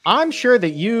I'm sure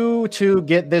that you two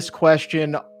get this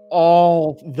question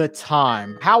all the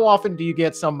time. How often do you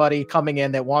get somebody coming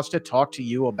in that wants to talk to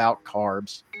you about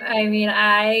carbs? I mean,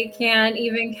 I can't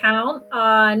even count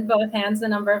on both hands the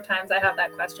number of times I have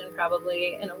that question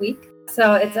probably in a week.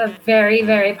 So it's a very,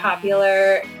 very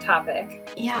popular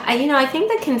topic. Yeah, I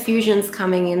think the confusion's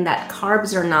coming in that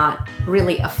carbs are not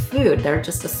really a food. They're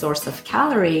just a source of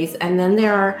calories. And then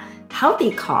there are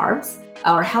healthy carbs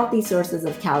or healthy sources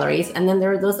of calories. And then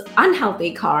there are those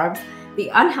unhealthy carbs, the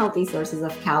unhealthy sources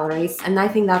of calories. And I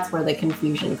think that's where the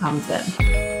confusion comes in.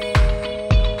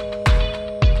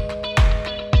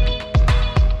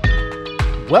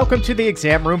 Welcome to the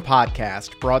Exam Room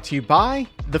Podcast, brought to you by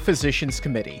the Physicians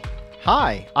Committee.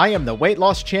 Hi, I am the weight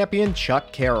loss champion,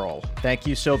 Chuck Carroll. Thank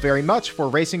you so very much for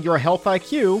raising your health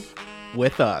IQ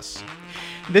with us.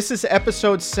 This is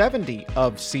episode 70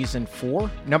 of season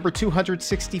 4, number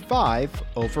 265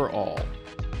 overall.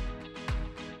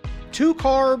 Too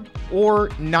carb or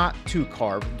not too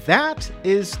carb? That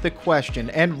is the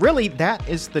question, and really that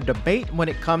is the debate when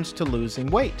it comes to losing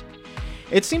weight.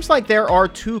 It seems like there are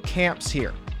two camps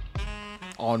here.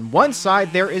 On one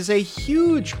side, there is a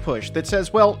huge push that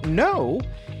says, well, no,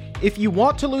 if you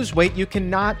want to lose weight, you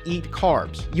cannot eat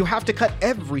carbs. You have to cut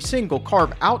every single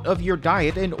carb out of your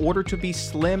diet in order to be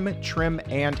slim, trim,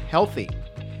 and healthy.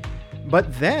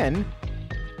 But then,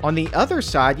 on the other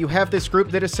side, you have this group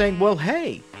that is saying, well,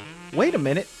 hey, wait a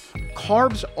minute,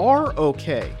 carbs are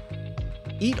okay.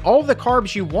 Eat all the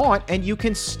carbs you want and you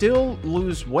can still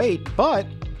lose weight, but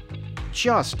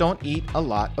just don't eat a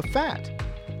lot of fat.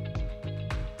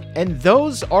 And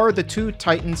those are the two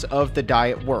titans of the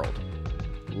diet world.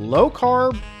 Low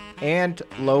carb and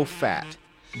low fat.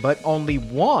 But only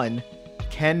one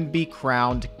can be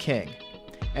crowned king.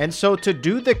 And so to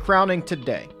do the crowning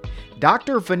today,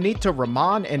 Dr. Vanita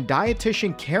Rahman and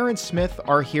dietitian Karen Smith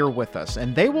are here with us,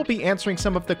 and they will be answering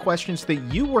some of the questions that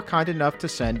you were kind enough to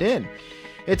send in.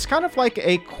 It's kind of like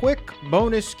a quick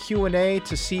bonus Q&A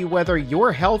to see whether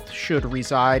your health should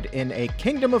reside in a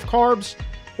kingdom of carbs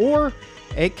or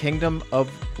a kingdom of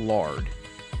lard.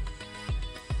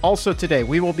 Also today,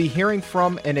 we will be hearing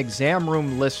from an exam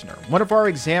room listener, one of our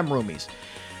exam roomies,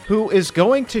 who is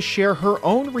going to share her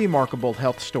own remarkable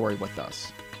health story with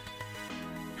us.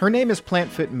 Her name is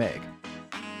PlantFit Meg.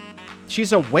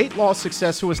 She's a weight loss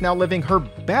success who is now living her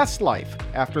best life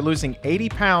after losing 80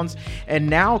 pounds and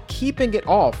now keeping it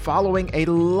off following a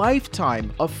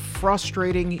lifetime of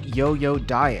frustrating yo-yo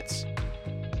diets.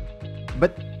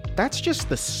 But that's just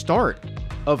the start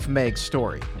of Meg's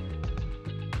story.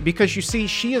 Because you see,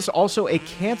 she is also a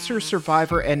cancer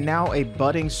survivor and now a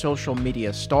budding social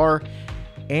media star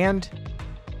and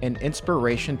an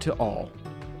inspiration to all.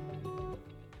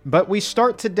 But we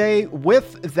start today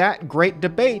with that great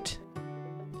debate: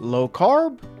 low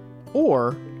carb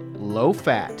or low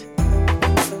fat?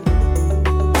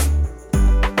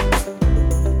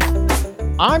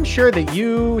 I'm sure that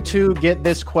you two get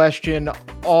this question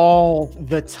all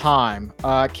the time.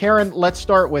 Karen, let's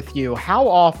start with you. How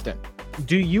often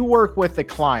do you work with a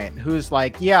client who's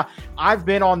like, yeah, I've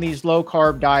been on these low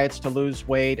carb diets to lose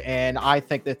weight and I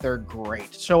think that they're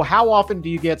great? So how often do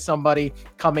you get somebody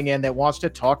coming in that wants to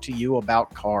talk to you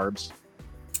about carbs?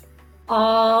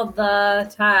 All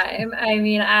the time. I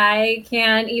mean, I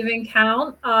can't even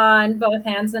count on both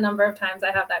hands the number of times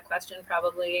I have that question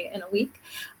probably in a week.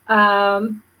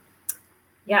 So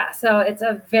it's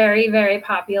a very, very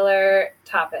popular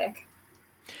topic.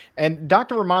 And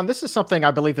Dr. Rahman, this is something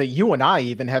I believe that you and I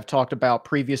even have talked about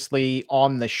previously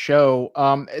on the show.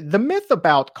 The myth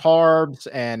about carbs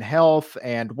and health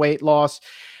and weight loss.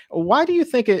 Why do you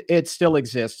think it still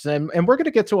exists? And we're going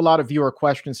to get to a lot of viewer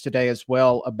questions today as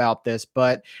well about this,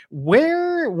 but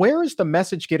where is the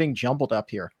message getting jumbled up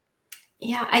here?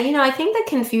 Yeah, I think the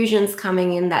confusion's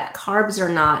coming in that carbs are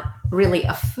not really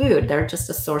a food. They're just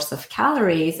a source of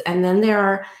calories. And then there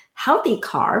are healthy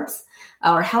carbs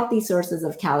or healthy sources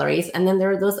of calories. And then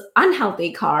there are those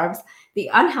unhealthy carbs, the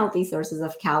unhealthy sources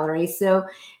of calories. So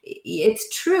it's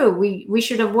true, we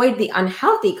should avoid the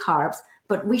unhealthy carbs,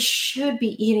 but we should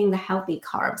be eating the healthy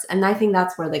carbs. And I think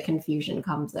that's where the confusion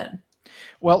comes in.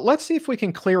 Well, let's see if we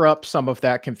can clear up some of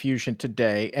that confusion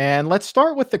today. And let's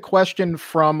start with the question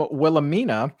from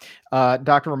Wilhelmina.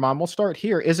 Dr. Rahman, we'll start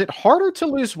here. Is it harder to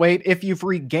lose weight if you've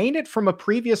regained it from a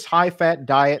previous high-fat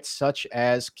diet such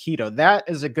as keto? That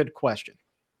is a good question.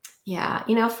 Yeah,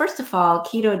 first of all,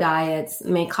 keto diets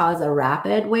may cause a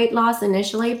rapid weight loss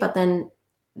initially, but then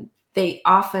they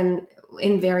often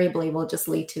invariably will just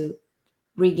lead to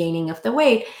regaining of the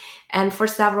weight. And for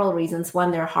several reasons.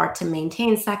 One, they're hard to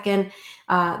maintain. Second,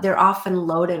 they're often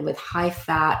loaded with high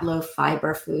fat, low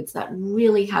fiber foods that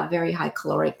really have very high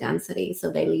caloric density. So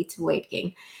they lead to weight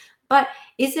gain. But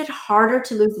is it harder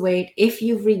to lose weight if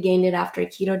you've regained it after a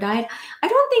keto diet? I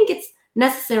don't think it's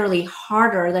necessarily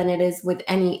harder than it is with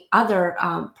any other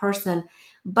person.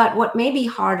 But what may be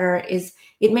harder is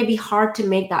it may be hard to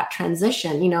make that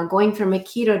transition. Going from a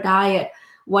keto diet,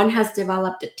 one has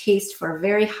developed a taste for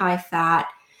very high fat,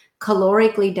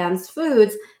 calorically dense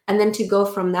foods, and then to go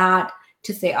from that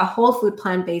to, say, a whole food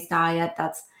plant-based diet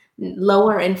that's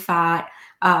lower in fat,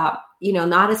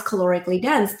 not as calorically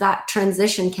dense, that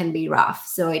transition can be rough.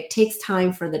 So it takes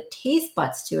time for the taste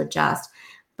buds to adjust,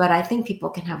 but I think people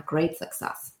can have great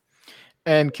success.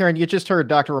 And Karen, you just heard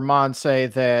Dr. Rahman say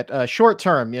that short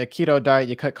term, keto diet,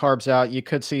 you cut carbs out, you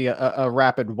could see a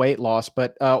rapid weight loss.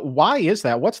 But why is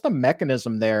that? What's the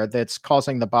mechanism there that's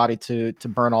causing the body to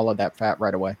burn all of that fat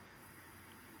right away?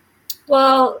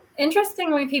 Well,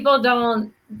 interestingly, people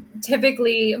don't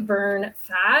typically burn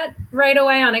fat right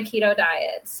away on a keto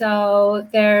diet. So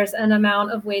there's an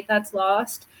amount of weight that's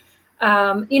lost,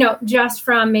 just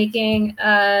from making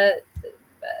a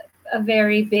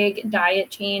very big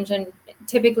diet change. And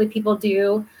typically people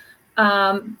do.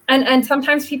 And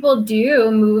sometimes people do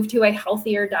move to a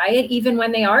healthier diet, even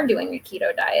when they are doing a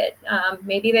keto diet.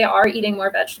 Maybe they are eating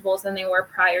more vegetables than they were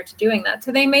prior to doing that.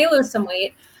 So they may lose some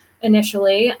weight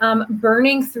initially,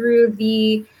 burning through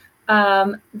the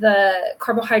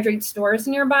carbohydrate stores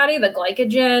in your body, the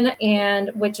glycogen,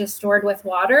 and which is stored with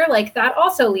water, like that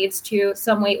also leads to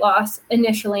some weight loss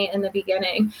initially in the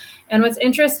beginning. And what's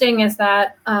interesting is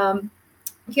that keto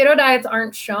diets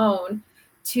aren't shown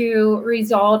to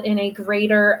result in a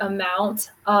greater amount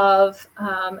of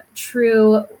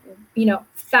true,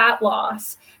 fat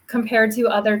loss compared to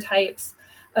other types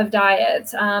of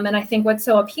diets. And I think what's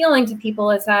so appealing to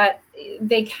people is that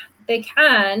they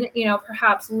can,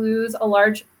 perhaps lose a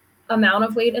large amount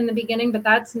of weight in the beginning, but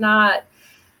that's not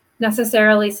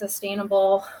necessarily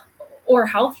sustainable or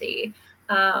healthy.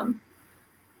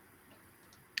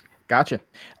 Gotcha.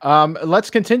 Let's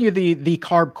continue the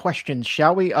carb questions,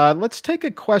 shall we? Let's take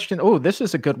a question. Oh, this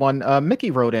is a good one.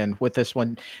 Mickey wrote in with this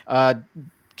one.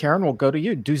 Karen, we'll go to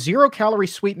you. Do 0-calorie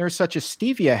sweeteners such as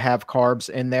stevia have carbs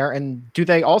in there? And do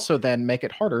they also then make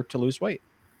it harder to lose weight?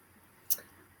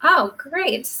 Oh,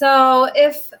 great. So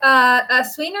if a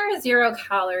sweetener is 0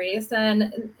 calories,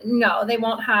 then no, they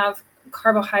won't have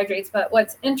carbohydrates. But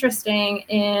what's interesting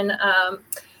in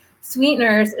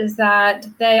sweeteners is that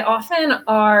they often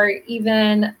are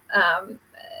even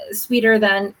sweeter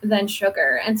than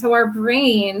sugar. And so our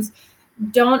brains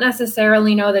don't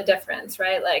necessarily know the difference,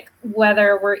 right? Like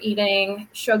whether we're eating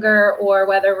sugar or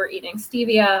whether we're eating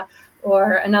stevia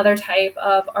or another type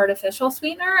of artificial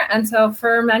sweetener. And so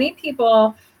for many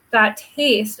people, that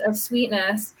taste of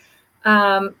sweetness,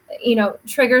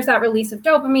 triggers that release of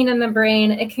dopamine in the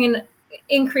brain. It can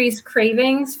increase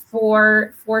cravings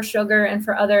for sugar and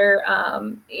for other,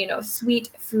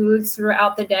 sweet foods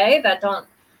throughout the day that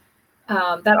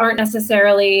aren't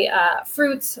necessarily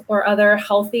fruits or other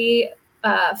healthy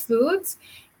foods.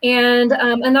 And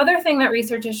another thing that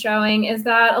research is showing is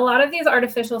that a lot of these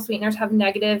artificial sweeteners have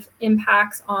negative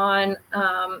impacts on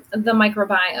the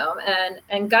microbiome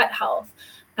and gut health.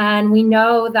 And we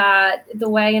know that the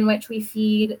way in which we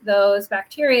feed those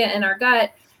bacteria in our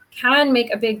gut can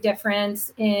make a big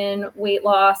difference in weight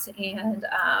loss and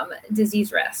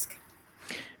disease risk.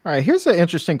 All right, here's an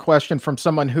interesting question from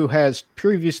someone who has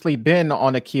previously been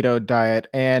on a keto diet.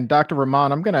 And Dr.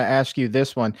 Rahman, I'm going to ask you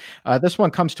this one. This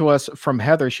one comes to us from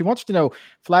Heather. She wants to know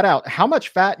flat out, how much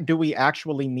fat do we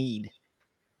actually need?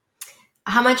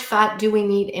 How much fat do we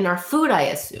need in our food, I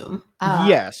assume?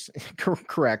 Yes,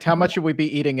 correct. How much should we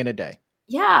be eating in a day?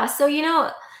 Yeah, so,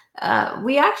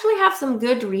 we actually have some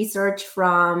good research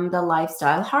from the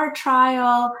Lifestyle Heart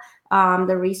Trial,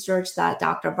 the research that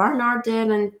Dr. Barnard did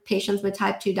in patients with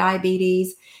type 2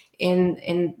 diabetes,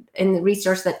 in the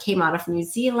research that came out of New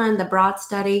Zealand, the BROAD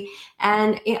study.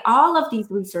 And in all of these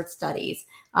research studies,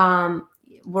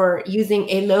 were using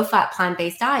a low-fat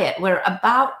plant-based diet where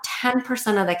about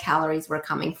 10% of the calories were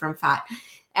coming from fat.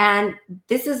 And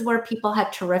this is where people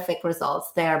had terrific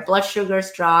results. Their blood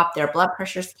sugars dropped, their blood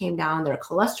pressures came down, their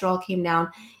cholesterol came down.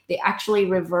 They actually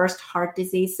reversed heart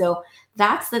disease. So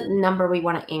that's the number we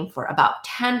want to aim for, about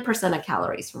 10% of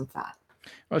calories from fat.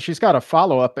 Well, she's got a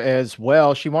follow-up as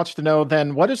well. She wants to know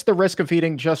then, what is the risk of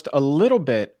eating just a little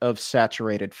bit of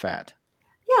saturated fat?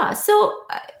 Yeah. So,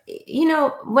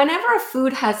 whenever a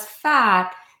food has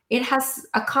fat, it has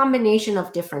a combination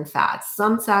of different fats,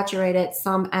 some saturated,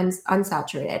 some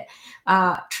unsaturated.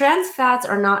 Trans fats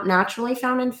are not naturally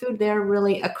found in food. They're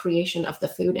really a creation of the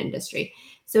food industry.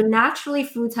 So naturally,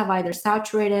 foods have either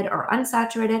saturated or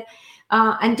unsaturated,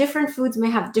 and different foods may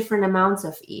have different amounts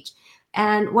of each.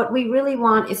 And what we really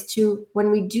want is to,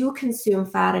 when we do consume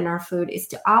fat in our food, is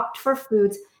to opt for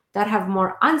foods that have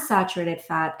more unsaturated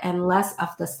fat and less of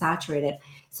the saturated.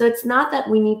 So it's not that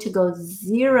we need to go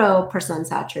 0%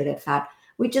 saturated fat.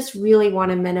 We just really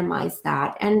want to minimize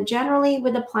that. And generally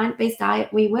with a plant-based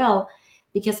diet, we will,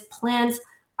 because plants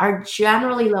are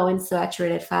generally low in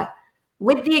saturated fat,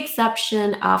 with the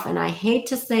exception of, and I hate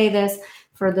to say this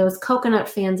for those coconut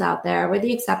fans out there, with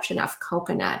the exception of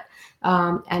coconut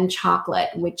and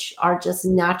chocolate, which are just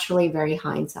naturally very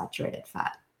high in saturated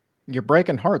fat. You're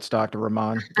breaking hearts, Dr.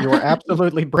 Rahman. You are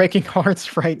absolutely breaking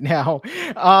hearts right now.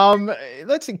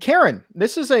 Let's see, Karen,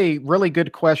 this is a really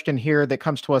good question here that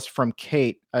comes to us from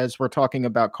Kate as we're talking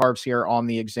about carbs here on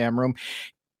the exam room.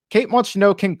 Kate wants to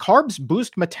know, can carbs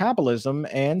boost metabolism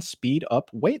and speed up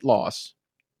weight loss?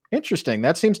 Interesting.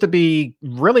 That seems to be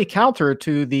really counter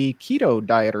to the keto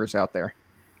dieters out there.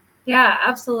 Yeah,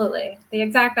 absolutely. The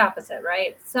exact opposite,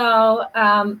 right? So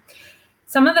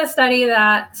some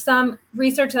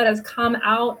research that has come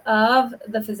out of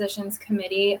the physicians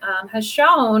committee has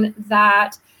shown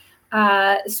that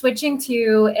switching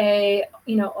to a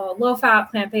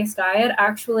low-fat plant-based diet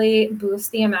actually boosts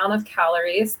the amount of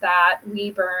calories that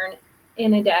we burn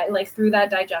in a day, like through that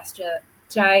digestive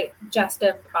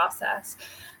process.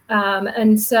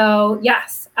 And so,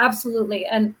 yes, absolutely.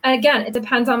 And again, it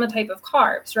depends on the type of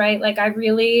carbs, right? Like I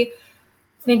really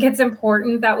think it's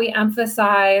important that we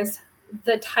emphasize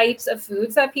the types of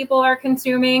foods that people are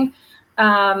consuming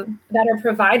that are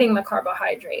providing the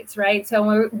carbohydrates, right?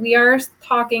 So we are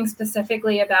talking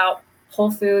specifically about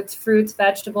whole foods, fruits,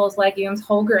 vegetables, legumes,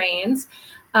 whole grains.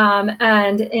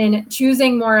 And in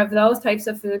choosing more of those types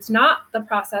of foods, not the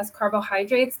processed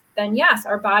carbohydrates, then yes,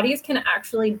 our bodies can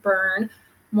actually burn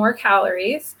more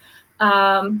calories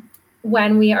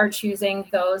when we are choosing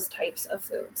those types of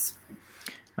foods.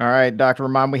 All right, Dr.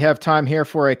 Rahman, we have time here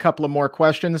for a couple of more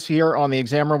questions here on the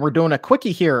exam room. We're doing a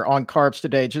quickie here on carbs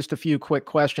today, just a few quick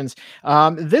questions.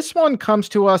 This one comes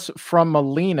to us from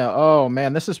Melina. Oh,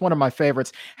 man, this is one of my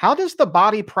favorites. How does the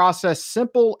body process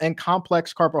simple and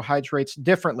complex carbohydrates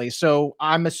differently? So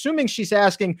I'm assuming she's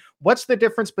asking, what's the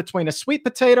difference between a sweet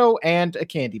potato and a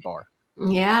candy bar?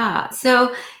 Yeah.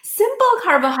 So simple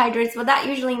carbohydrates, what that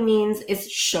usually means is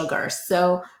sugar.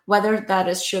 So whether that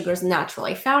is sugars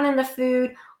naturally found in the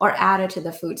food or added to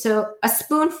the food. So a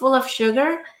spoonful of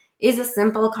sugar is a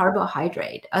simple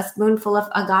carbohydrate. A spoonful of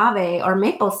agave or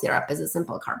maple syrup is a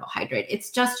simple carbohydrate.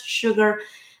 It's just sugar.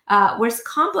 Whereas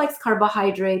complex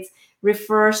carbohydrates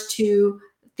refers to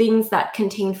things that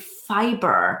contain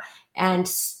fiber and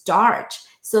starch.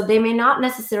 So they may not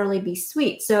necessarily be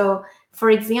sweet. So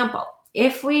for example,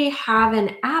 if we have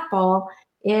an apple,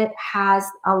 it has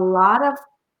a lot of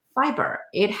fiber.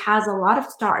 It has a lot of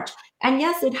starch. And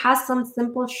yes, it has some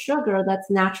simple sugar that's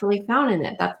naturally found in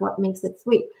it. That's what makes it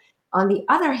sweet. On the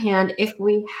other hand, if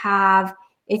we have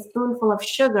a spoonful of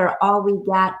sugar, all we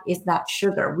get is that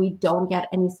sugar. We don't get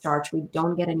any starch. We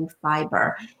don't get any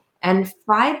fiber. And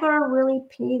fiber really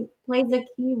plays a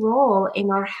key role in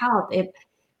our health. It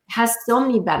has so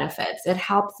many benefits. It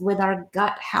helps with our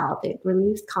gut health. It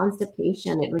relieves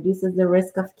constipation. It reduces the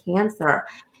risk of cancer.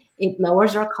 It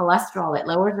lowers our cholesterol. It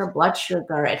lowers our blood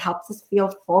sugar. It helps us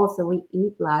feel full so we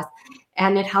eat less.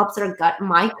 And it helps our gut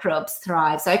microbes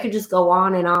thrive. So I could just go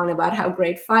on and on about how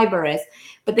great fiber is.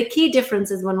 But the key difference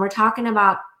is when we're talking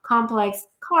about complex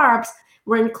carbs,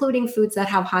 we're including foods that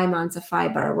have high amounts of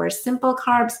fiber, whereas simple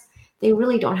carbs, they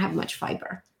really don't have much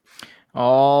fiber.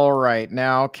 All right.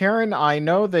 Now, Karen, I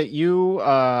know that you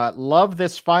love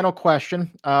this final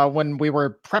question. When we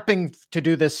were prepping to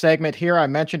do this segment here, I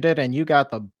mentioned it, and you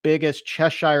got the biggest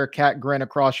Cheshire cat grin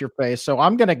across your face. So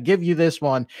I'm going to give you this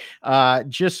one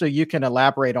just so you can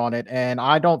elaborate on it. And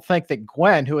I don't think that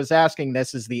Gwen, who is asking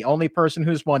this, is the only person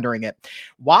who's wondering it.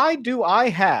 Why do I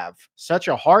have such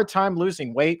a hard time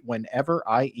losing weight whenever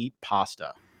I eat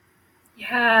pasta?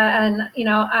 Yeah, and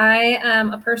I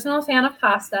am a personal fan of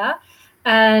pasta.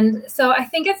 And so I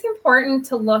think it's important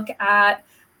to look at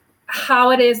how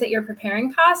it is that you're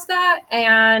preparing pasta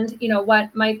and,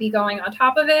 what might be going on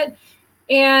top of it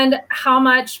and how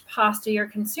much pasta you're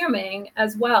consuming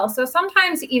as well. So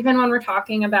sometimes even when we're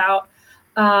talking about,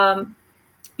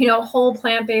 whole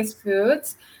plant-based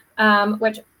foods,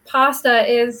 which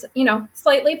pasta is,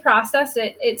 slightly processed,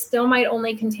 it still might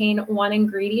only contain one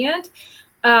ingredient.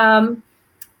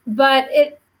 But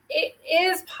it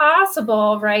is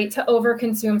possible, right, to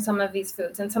overconsume some of these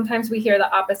foods. And sometimes we hear the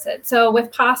opposite. So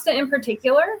with pasta in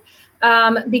particular,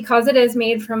 because it is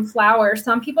made from flour,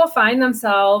 some people find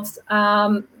themselves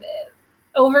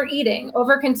overeating,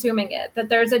 overconsuming it, that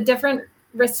there's a different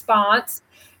response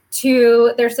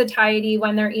to their satiety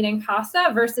when they're eating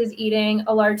pasta versus eating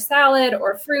a large salad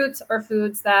or fruits or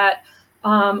foods that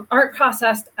aren't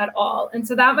processed at all. And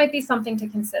so that might be something to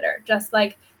consider, just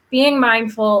like being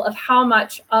mindful of how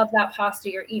much of that pasta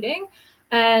you're eating,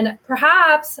 and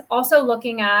perhaps also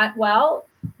looking at, well,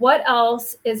 what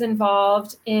else is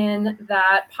involved in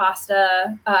that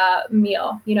pasta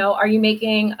meal? You know, are you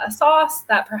making a sauce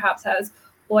that perhaps has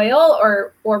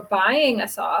oil, or buying a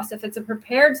sauce? If it's a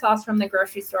prepared sauce from the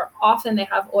grocery store, often they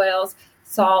have oils,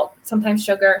 salt, sometimes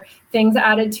sugar, things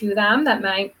added to them that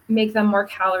might make them more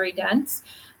calorie dense.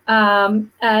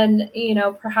 And, you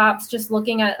know, perhaps just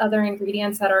looking at other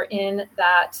ingredients that are in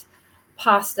that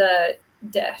pasta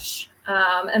dish.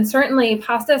 And certainly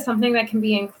pasta is something that can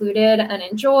be included and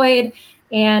enjoyed.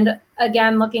 And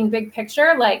again, looking big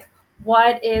picture, like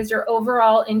what is your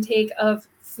overall intake of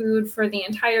food for the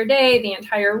entire day, the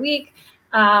entire week,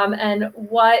 and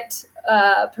what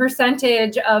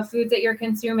percentage of foods that you're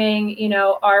consuming, you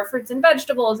know, are fruits and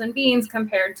vegetables and beans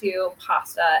compared to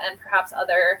pasta and perhaps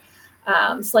other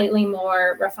slightly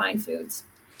more refined foods.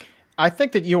 I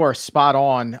think that you are spot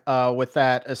on with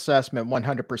that assessment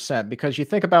 100%, because you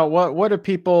think about what do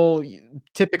people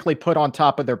typically put on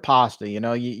top of their pasta? You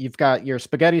know, you've got your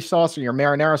spaghetti sauce or your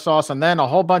marinara sauce, and then a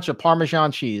whole bunch of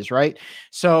Parmesan cheese, right?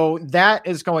 So that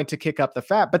is going to kick up the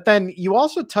fat. But then you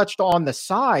also touched on the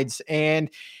sides, and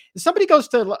somebody goes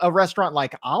to a restaurant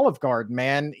like Olive Garden,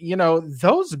 man, you know,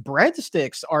 those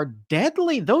breadsticks are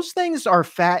deadly. Those things are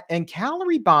fat and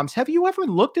calorie bombs. Have you ever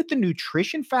looked at the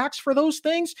nutrition facts for those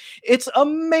things? It's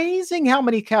amazing how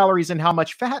many calories and how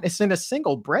much fat is in a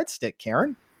single breadstick,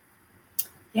 Karen.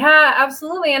 Yeah,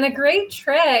 absolutely. And a great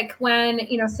trick when,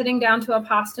 you know, sitting down to a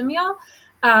pasta meal,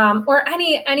 or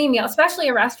any meal, especially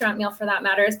a restaurant meal for that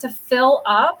matter, is to fill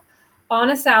up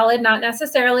on a salad, not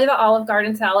necessarily the Olive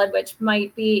Garden salad, which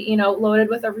might be, you know, loaded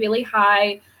with a really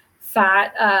high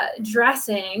fat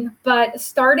dressing, but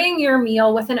starting your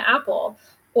meal with an apple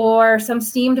or some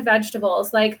steamed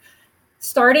vegetables, like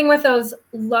starting with those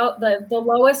the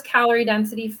lowest calorie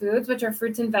density foods, which are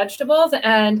fruits and vegetables,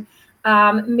 and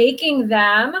making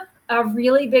them a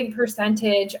really big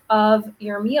percentage of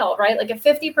your meal, right? Like if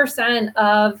 50%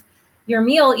 of your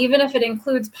meal, even if it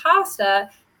includes pasta,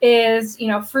 is, you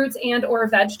know, fruits and or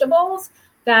vegetables,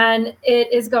 then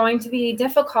it is going to be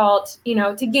difficult, you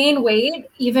know, to gain weight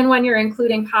even when you're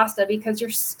including pasta, because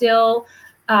you're still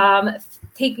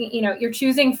taking, you know, you're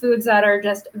choosing foods that are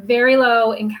just very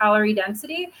low in calorie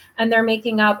density, and they're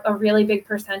making up a really big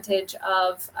percentage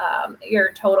of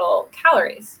your total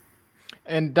calories.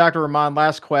 And Dr. Rahman,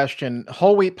 last question,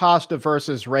 whole wheat pasta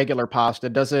versus regular pasta,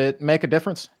 does it make a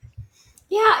difference?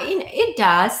 Yeah, it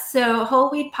does. So whole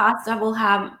wheat pasta will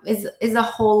have is a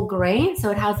whole grain, so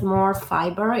it has more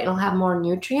fiber. It'll have more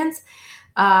nutrients.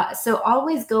 So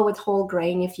always go with whole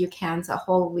grain if you can. So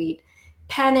whole wheat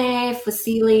penne,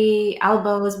 fusilli,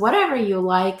 elbows, whatever you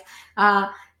like.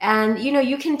 And you know,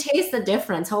 you can taste the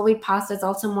difference. Whole wheat pasta is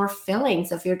also more filling.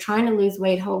 So if you're trying to lose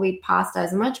weight, whole wheat pasta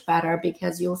is much better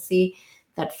because you'll see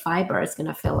that fiber is going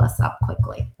to fill us up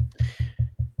quickly.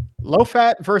 Low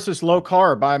fat versus low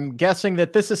carb. I'm guessing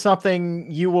that this is something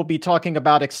you will be talking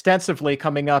about extensively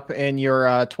coming up in your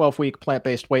 12-week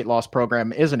plant-based weight loss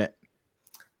program, isn't it?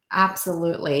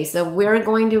 Absolutely. So we're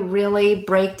going to really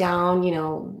break down, you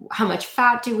know, how much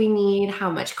fat do we need,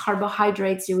 how much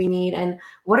carbohydrates do we need, and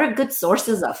what are good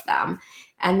sources of them.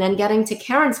 And then getting to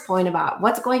Karen's point about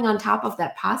what's going on top of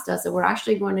that pasta. So we're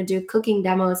actually going to do cooking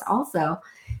demos also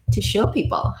to show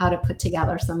people how to put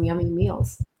together some yummy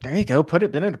meals. There you go. Put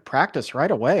it into practice right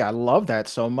away. I love that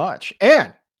so much.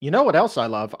 And you know what else I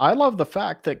love? I love the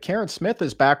fact that Karen Smith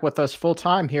is back with us full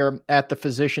time here at the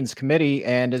Physicians Committee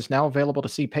and is now available to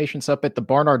see patients up at the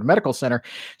Barnard Medical Center.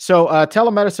 So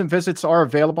telemedicine visits are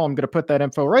available. I'm going to put that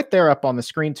info right there up on the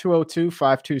screen.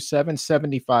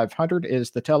 202-527-7500 is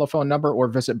the telephone number, or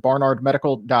visit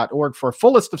barnardmedical.org for a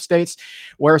full list of states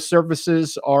where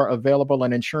services are available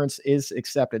and insurance is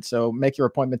accepted. So make your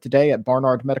appointment today at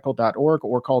barnardmedical.org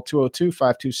or call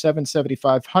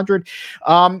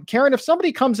 202-527-7500. Karen, if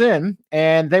somebody comes in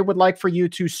and they would like for you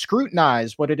to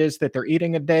scrutinize what it is that they're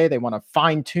eating a day, they want to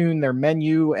fine tune their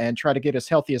menu and try to get as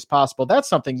healthy as possible, that's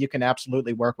something you can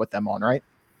absolutely work with them on, right?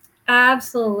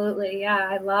 Absolutely. Yeah.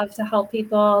 I love to help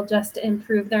people just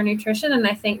improve their nutrition. And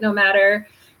I think no matter,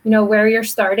 you know, where you're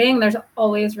starting, there's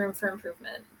always room for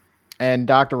improvement. And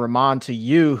Dr. Rahman, to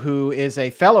you, who is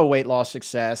a fellow weight loss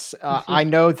success, I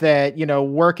know that,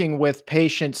 working with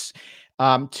patients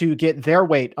to get their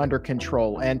weight under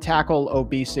control and tackle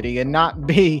obesity and not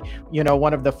be,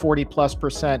 one of the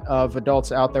 40+% of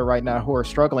adults out there right now who are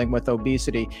struggling with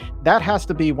obesity, that has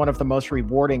to be one of the most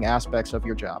rewarding aspects of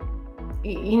your job.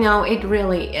 It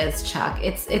really is, Chuck.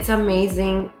 It's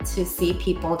amazing to see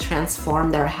people transform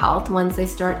their health once they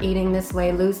start eating this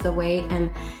way, lose the weight, and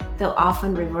they'll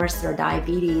often reverse their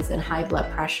diabetes and high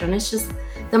blood pressure. And it's just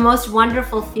the most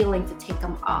wonderful feeling to take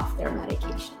them off their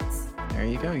medications. There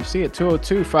you go. You see it,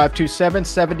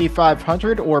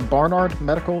 202-527-7500 or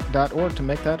barnardmedical.org to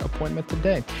make that appointment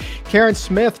today. Karen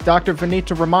Smith, Dr.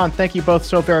 Vanita Rahman, thank you both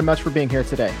so very much for being here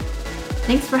today.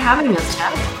 Thanks for having us,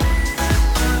 Chuck.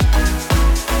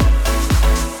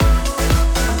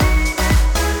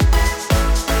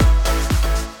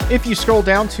 If you scroll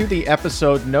down to the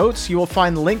episode notes, you will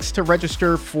find links to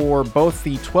register for both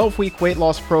the 12-week weight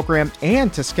loss program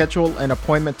and to schedule an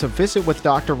appointment to visit with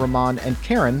Dr. Rahman and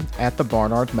Karen at the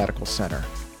Barnard Medical Center.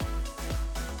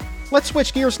 Let's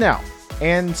switch gears now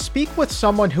and speak with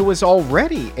someone who is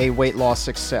already a weight loss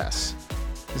success.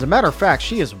 As a matter of fact,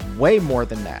 she is way more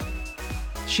than that.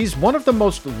 She's one of the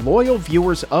most loyal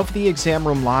viewers of the Exam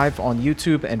Room Live on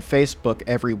YouTube and Facebook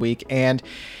every week, and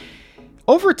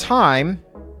over time,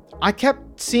 I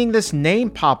kept seeing this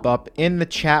name pop up in the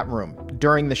chat room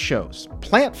during the shows.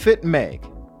 Plant Fit Meg.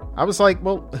 I was like,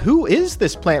 well, who is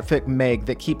this Plant Fit Meg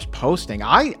that keeps posting?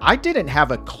 I didn't have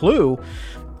a clue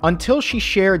until she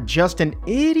shared just an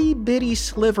itty bitty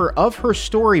sliver of her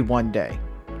story one day.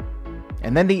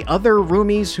 And then the other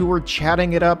roomies who were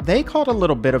chatting it up, they caught a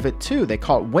little bit of it too. They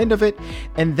caught wind of it.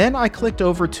 And then I clicked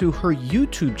over to her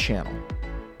YouTube channel.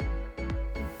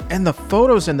 And the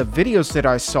photos and the videos that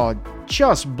I saw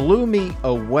just blew me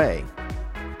away.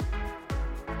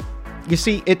 You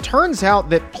see, it turns out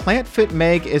that Plant Fit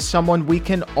Meg is someone we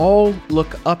can all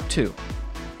look up to.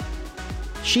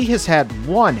 She has had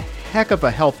one heck of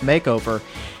a health makeover,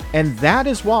 and that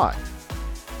is why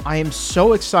I am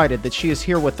so excited that she is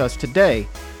here with us today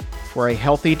for a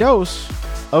healthy dose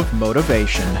of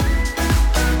motivation.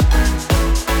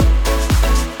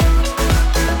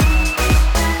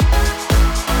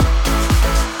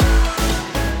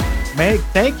 Meg,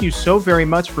 thank you so very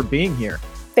much for being here.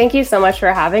 Thank you so much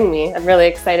for having me. I'm really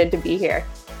excited to be here.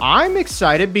 I'm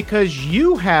excited because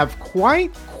you have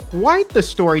quite the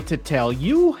story to tell.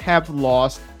 You have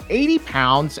lost 80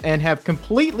 pounds and have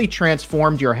completely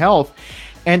transformed your health.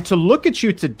 And to look at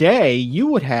you today, you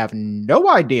would have no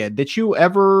idea that you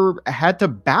ever had to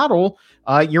battle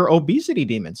your obesity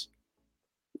demons.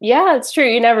 Yeah, it's true.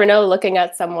 You never know looking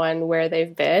at someone where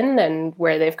they've been and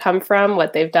where they've come from,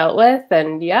 what they've dealt with.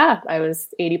 And yeah, I was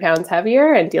 80 pounds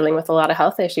heavier and dealing with a lot of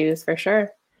health issues for sure.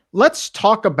 Let's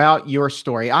talk about your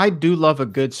story. I do love a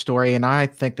good story, and I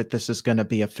think that this is going to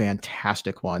be a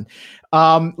fantastic one.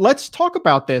 Let's talk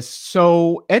about this.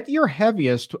 So at your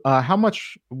heaviest, how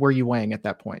much were you weighing at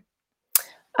that point?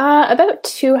 About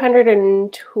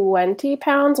 220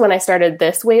 pounds when I started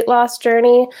this weight loss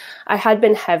journey. I had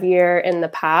been heavier in the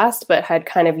past, but had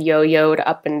kind of yo-yoed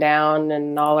up and down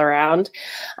and all around.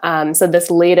 So this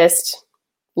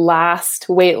last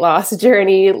weight loss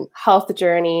journey, health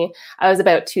journey, I was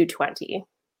about 220.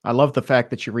 I love the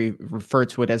fact that you refer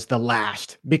to it as the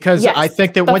last, because yes, I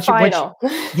think that once you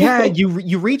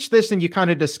reach this and you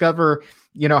kind of discover,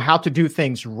 how to do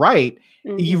things right,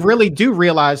 you really do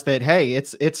realize that, hey,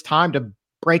 it's time to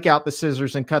break out the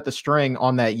scissors and cut the string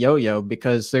on that yo-yo,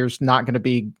 because there's not going to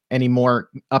be any more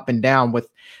up and down with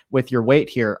your weight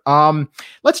here.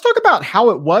 Let's talk about how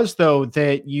it was, though,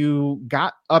 that you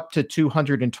got up to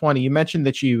 220. You mentioned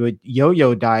that you had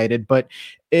yo-yo dieted, but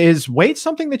is weight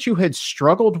something that you had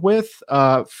struggled with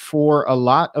for a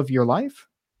lot of your life?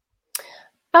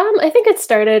 I think it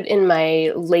started in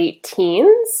my late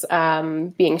teens,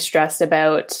 being stressed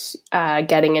about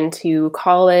getting into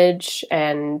college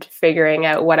and figuring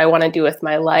out what I want to do with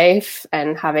my life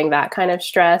and having that kind of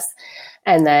stress.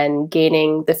 And then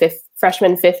gaining the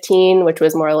freshman 15, which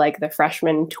was more like the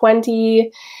freshman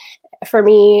 20 for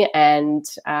me. And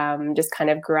just kind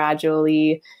of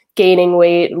gradually gaining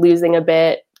weight, losing a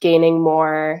bit, gaining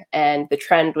more. And the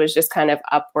trend was just kind of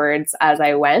upwards as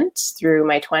I went through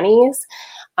my 20s.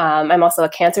 I'm also a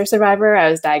cancer survivor. I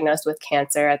was diagnosed with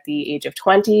cancer at the age of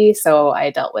 20. So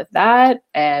I dealt with that.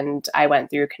 And I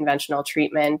went through conventional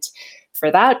treatment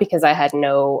for that because I had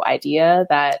no idea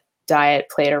that diet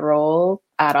played a role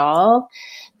at all.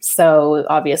 So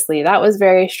obviously that was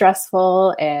very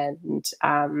stressful. And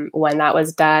when that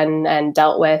was done and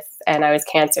dealt with and I was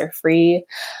cancer free,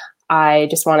 I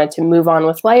just wanted to move on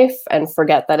with life and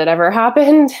forget that it ever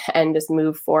happened and just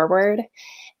move forward.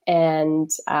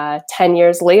 And 10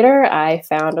 years later, I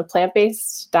found a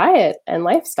plant-based diet and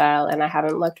lifestyle, and I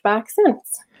haven't looked back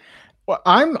since. Well,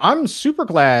 I'm super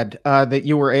glad that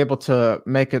you were able to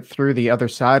make it through the other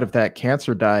side of that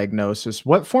cancer diagnosis.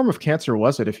 What form of cancer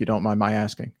was it, if you don't mind my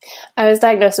asking? I was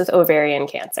diagnosed with ovarian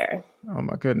cancer. Oh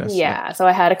my goodness. Yeah, so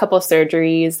I had a couple of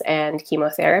surgeries and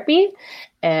chemotherapy,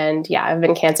 and yeah, I've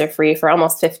been cancer-free for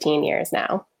almost 15 years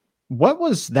now. What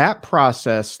was that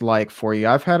process like for you?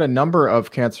 I've had a number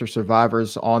of cancer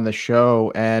survivors on the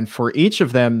show, and for each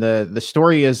of them, the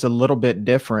story is a little bit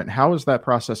different. How was that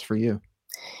process for you?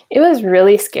 It was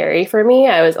really scary for me.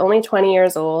 I was only 20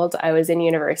 years old. I was in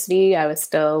university. I was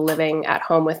still living at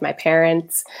home with my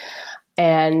parents,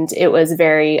 and it was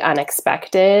very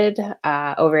unexpected.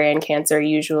 Ovarian cancer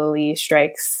usually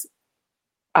strikes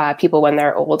people when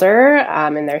they're older,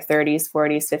 in their 30s,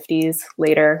 40s, 50s,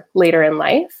 later in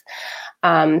life.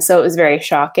 So it was very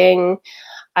shocking.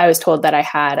 I was told that I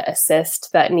had a cyst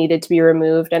that needed to be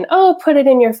removed, and put it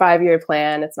in your 5-year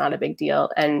plan. It's not a big deal.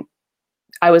 And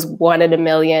I was 1 in a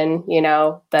million,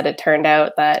 that it turned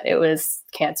out that it was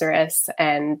cancerous.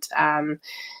 And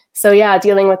so, yeah,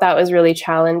 dealing with that was really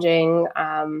challenging.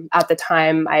 At the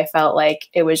time, I felt like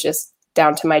it was just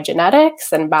down to my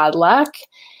genetics and bad luck.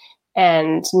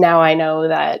 And now I know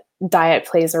that diet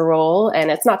plays a role,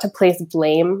 and it's not to place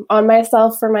blame on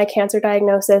myself for my cancer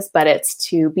diagnosis, but it's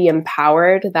to be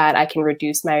empowered that I can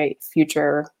reduce my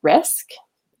future risk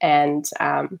and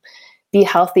be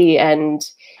healthy and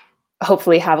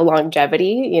hopefully have a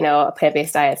longevity. A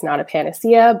plant-based diet is not a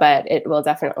panacea, but it will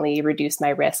definitely reduce my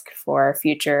risk for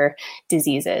future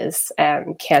diseases,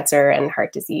 cancer and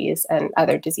heart disease and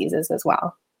other diseases as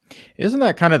well. Isn't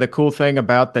that kind of the cool thing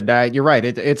about the diet? You're right.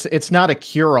 It's not a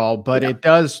cure-all, but it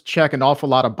does check an awful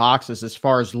lot of boxes as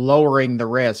far as lowering the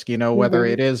risk, whether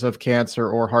it is of cancer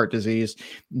or heart disease,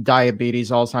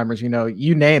 diabetes, Alzheimer's,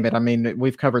 you name it. I mean,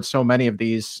 we've covered so many of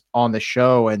these on the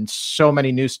show, and so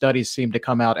many new studies seem to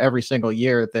come out every single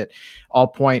year that all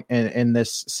point in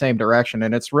this same direction.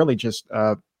 And it's really just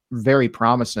very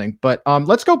promising. But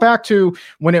let's go back to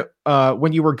when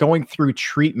you were going through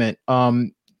treatment.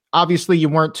 Obviously, you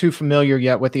weren't too familiar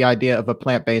yet with the idea of a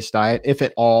plant-based diet, if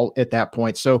at all, at that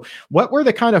point. So what were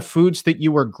the kind of foods that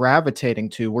you were gravitating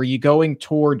to? Were you going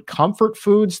toward comfort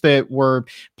foods that were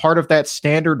part of that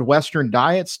standard Western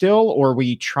diet still, or were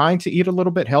you trying to eat a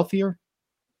little bit healthier?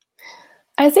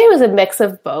 I'd say it was a mix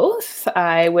of both.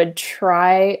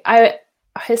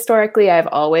 Historically, I've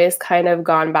always kind of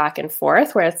gone back and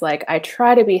forth, where it's like I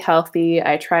try to be healthy.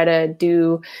 I try to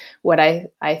do what I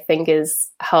think is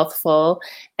healthful.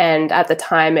 And at the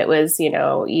time it was,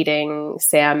 eating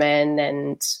salmon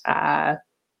and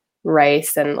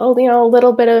rice and, a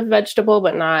little bit of vegetable,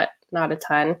 but not a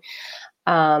ton.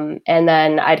 And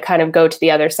then I'd kind of go to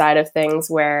the other side of things,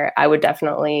 where I would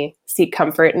definitely seek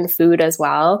comfort in food as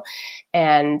well.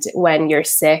 And when you're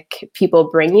sick,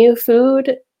 people bring you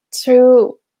food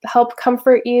to help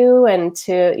comfort you, and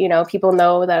to, people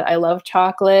know that I love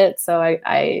chocolate. So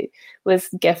I was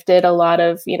gifted a lot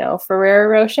of, Ferrero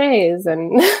Rochers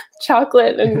and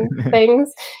chocolate and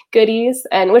things, goodies,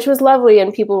 and which was lovely.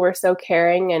 And people were so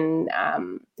caring, and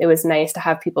it was nice to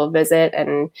have people visit.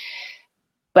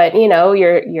 But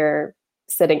you're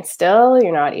sitting still,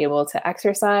 you're not able to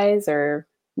exercise or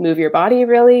move your body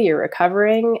really, you're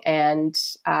recovering. And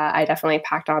I definitely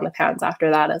packed on the pounds after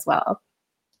that as well.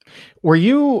 Were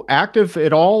you active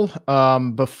at all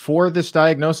before this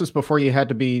diagnosis, before you had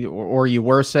to be, or you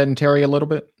were sedentary a little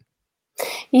bit?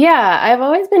 Yeah, I've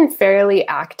always been fairly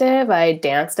active. I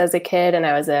danced as a kid, and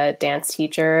I was a dance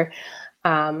teacher.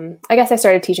 I guess I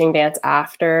started teaching dance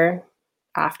after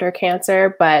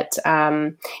cancer, but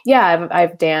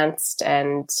I've danced,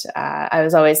 and I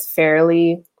was always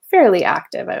fairly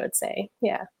active, I would say.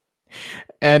 Yeah.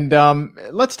 And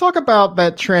let's talk about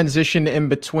that transition in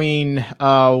between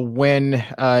when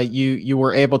you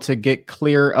were able to get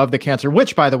clear of the cancer,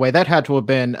 which, by the way, that had to have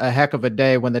been a heck of a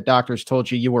day when the doctors told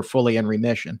you were fully in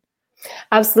remission.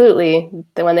 Absolutely.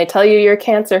 When they tell you you're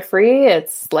cancer-free,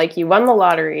 it's like you won the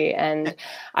lottery. And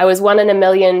I was 1 in a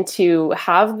million to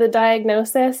have the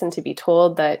diagnosis and to be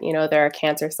told that, there are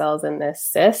cancer cells in this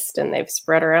cyst and they've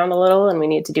spread around a little and we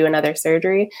need to do another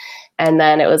surgery. And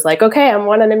then it was like, okay, I'm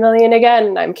 1 in a million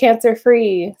again. I'm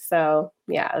cancer-free. So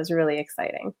yeah, it was really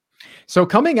exciting. So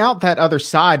coming out that other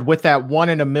side with that 1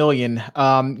 in a million,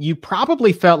 you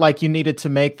probably felt like you needed to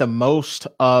make the most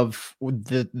of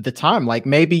the time. Like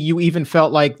maybe you even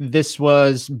felt like this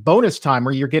was bonus time,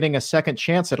 where you're getting a second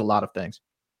chance at a lot of things.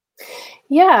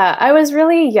 Yeah, I was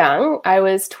really young. I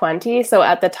was 20. So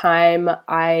at the time,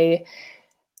 I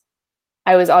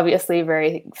was obviously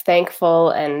very thankful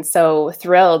and so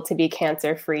thrilled to be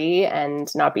cancer free and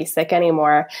not be sick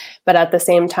anymore. But at the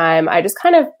same time, I just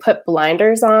kind of put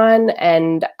blinders on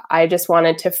and I just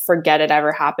wanted to forget it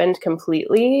ever happened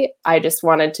completely. I just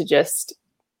wanted to just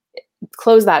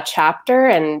close that chapter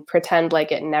and pretend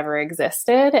like it never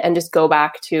existed and just go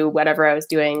back to whatever I was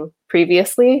doing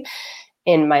previously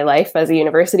in my life as a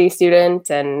university student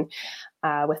and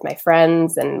with my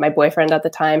friends and my boyfriend at the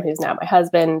time, who's now my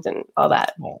husband, and all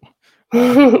that.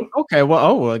 Okay,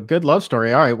 well, a good love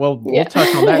story. All right, well, we'll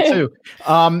touch on that too.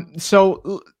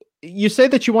 So you say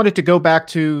that you wanted to go back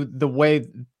to the way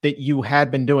that you had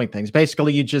been doing things.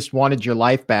 Basically, you just wanted your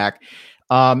life back.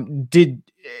 Did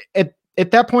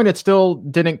at that point it still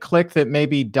didn't click that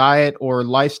maybe diet or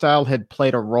lifestyle had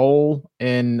played a role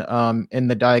in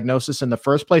the diagnosis in the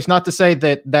first place? Not to say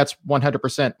that that's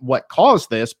 100% what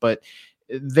caused this, but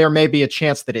there may be a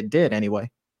chance that it did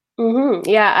anyway. Mm-hmm.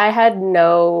 Yeah, I had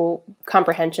no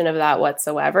comprehension of that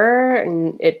whatsoever.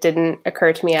 And it didn't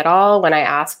occur to me at all when I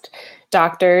asked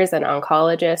doctors and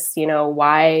oncologists,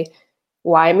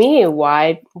 why me?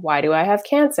 Why do I have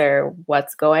cancer?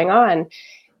 What's going on?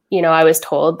 I was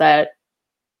told that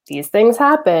these things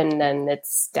happen and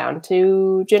it's down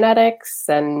to genetics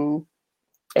and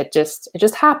it just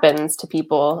happens to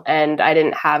people. And I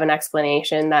didn't have an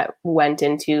explanation that went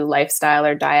into lifestyle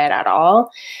or diet at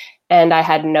all. And I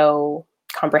had no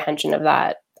comprehension of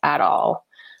that at all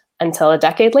until a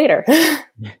decade later.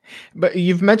 But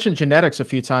you've mentioned genetics a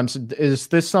few times. Is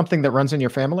this something that runs in your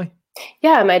family?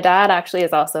 Yeah, my dad actually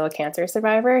is also a cancer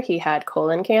survivor. He had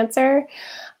colon cancer.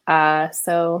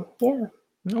 So yeah.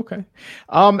 Okay.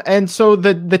 And so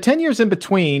the 10 years in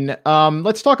between,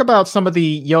 let's talk about some of the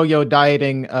yo-yo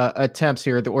dieting attempts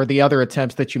here, or the other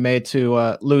attempts that you made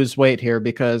to lose weight here,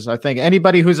 because I think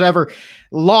anybody who's ever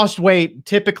lost weight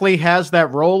typically has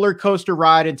that roller coaster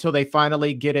ride until they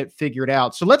finally get it figured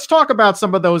out. So let's talk about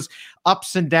some of those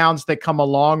ups and downs that come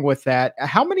along with that.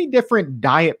 How many different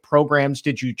diet programs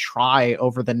did you try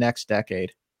over the next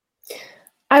decade?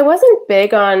 I wasn't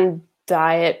big on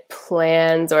diet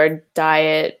plans or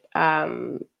diet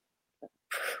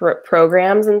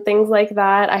programs and things like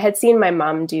that. I had seen my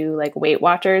mom do like Weight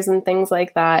Watchers and things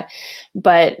like that,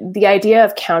 but the idea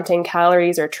of counting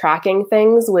calories or tracking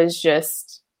things was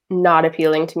just not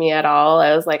appealing to me at all.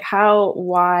 I was like,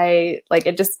 why? Like,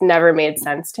 it just never made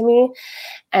sense to me.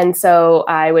 And so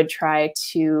I would try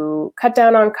to cut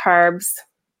down on carbs.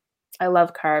 I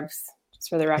love carbs,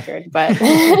 for the record, but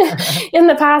in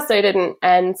the past I didn't.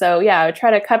 And so, yeah, I would try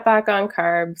to cut back on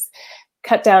carbs,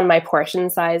 cut down my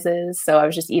portion sizes. So I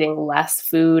was just eating less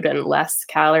food and less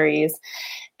calories,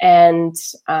 and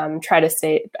I tried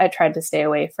to stay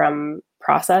away from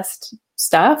processed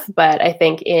stuff. But I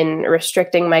think in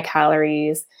restricting my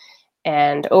calories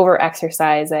and over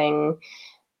exercising,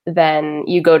 then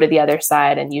you go to the other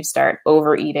side and you start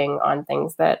overeating on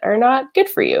things that are not good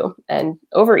for you, and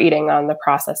overeating on the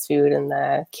processed food and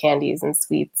the candies and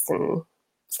sweets and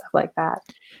stuff like that.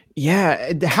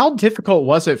 Yeah. How difficult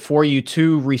was it for you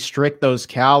to restrict those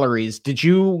calories? Did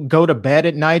you go to bed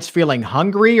at nights feeling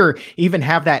hungry, or even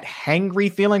have that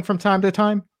hangry feeling from time to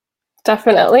time?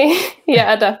 Definitely.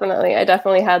 Yeah, definitely. I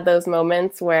definitely had those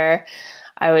moments where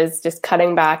I was just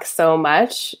cutting back so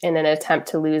much in an attempt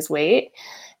to lose weight.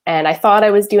 And I thought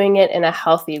I was doing it in a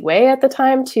healthy way at the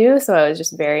time too. So I was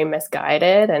just very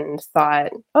misguided and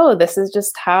thought, oh, this is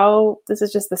just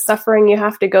the suffering you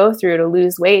have to go through to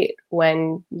lose weight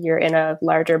when you're in a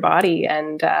larger body.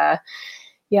 And I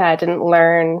didn't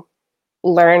learn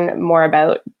more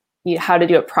about how to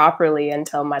do it properly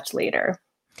until much later.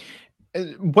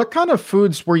 What kind of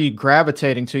foods were you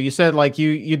gravitating to? You said like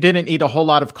you didn't eat a whole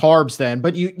lot of carbs then,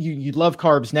 but you love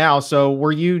carbs now. So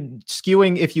were you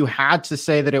skewing, if you had to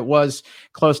say that it was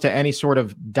close to any sort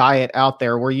of diet out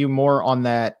there, were you more on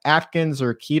that Atkins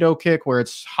or keto kick where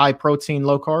it's high protein,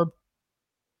 low carb?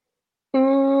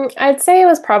 I'd say it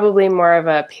was probably more of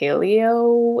a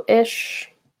paleo-ish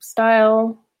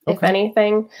style, if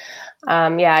anything.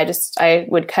 I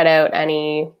would cut out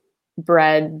any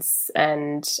breads,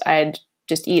 and I'd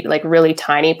just eat like really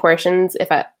tiny portions.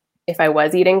 If I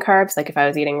was eating carbs, like if I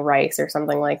was eating rice or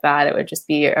something like that, it would just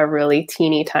be a really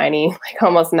teeny tiny, like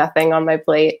almost nothing on my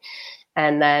plate.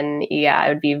 And then it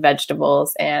would be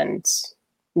vegetables and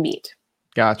meat.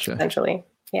 Gotcha. Essentially.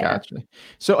 Yeah. Gotcha.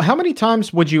 So how many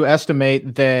times would you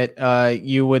estimate that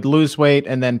you would lose weight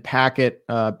and then pack it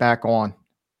back on?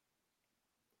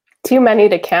 Too many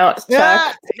to count,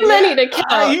 Chuck. Too many to count.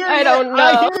 I don't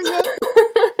know.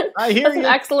 I hear That's an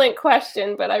excellent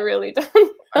question, but I really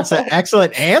don't That's an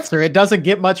excellent answer. It doesn't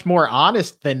get much more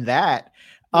honest than that.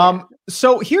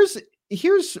 So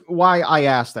here's why I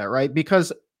asked that, right?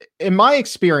 Because in my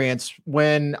experience,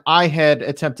 when I had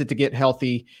attempted to get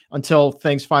healthy until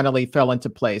things finally fell into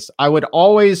place, I would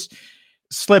always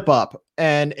slip up,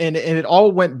 and it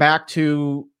all went back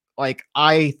to, like,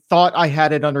 I thought I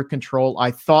had it under control.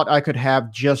 I thought I could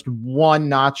have just one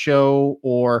nacho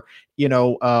or,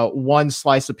 one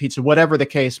slice of pizza, whatever the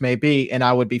case may be, and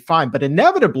I would be fine. But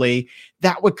inevitably,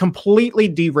 that would completely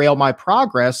derail my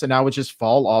progress, and I would just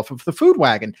fall off of the food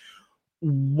wagon.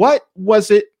 What was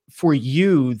it for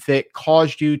you that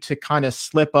caused you to kind of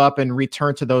slip up and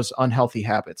return to those unhealthy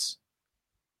habits?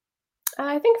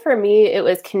 I think for me, it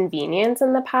was convenience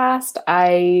in the past.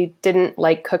 I didn't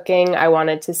like cooking. I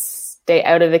wanted to stay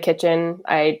out of the kitchen.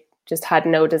 I just had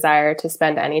no desire to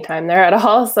spend any time there at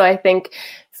all. So I think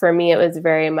for me, it was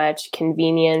very much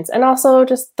convenience and also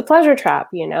just the pleasure trap.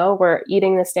 We're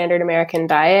eating the standard American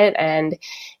diet, and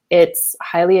it's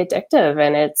highly addictive,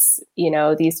 and it's,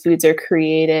 these foods are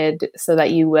created so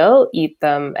that you will eat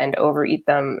them and overeat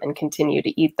them and continue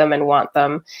to eat them and want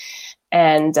them.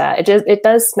 And it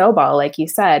does snowball, like you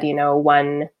said.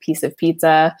 One piece of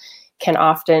pizza can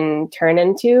often turn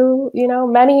into,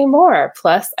 many more,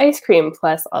 plus ice cream,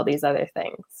 plus all these other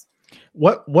things.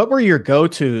 What were your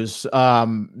go-tos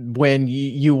when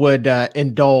you would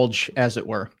indulge, as it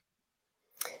were?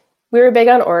 We were big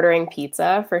on ordering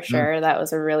pizza, for sure. That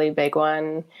was a really big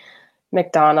one.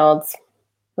 McDonald's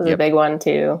was a big one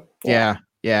too. Yeah.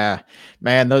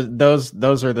 Man, those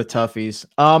are the toughies.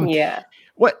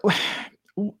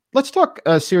 Let's talk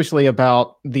seriously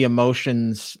about the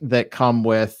emotions that come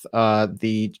with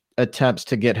the attempts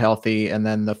to get healthy, and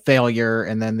then the failure,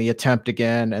 and then the attempt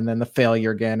again, and then the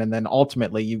failure again, and then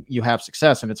ultimately you have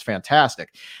success, and it's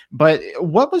fantastic. But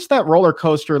what was that roller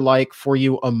coaster like for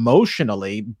you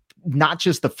emotionally? Not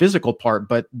just the physical part,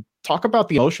 but talk about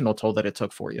the emotional toll that it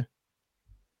took for you.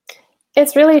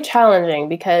 It's really challenging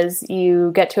because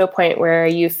you get to a point where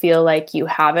you feel like you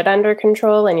have it under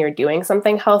control and you're doing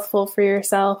something healthful for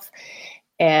yourself,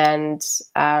 and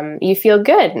you feel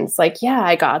good. And it's like, yeah,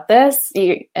 I got this.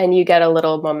 And you get a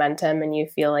little momentum and you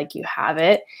feel like you have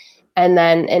it. And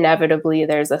then inevitably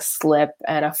there's a slip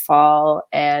and a fall.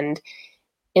 And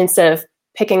instead of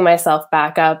picking myself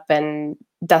back up and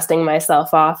dusting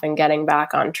myself off and getting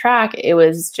back on track, it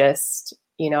was just,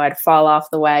 I'd fall off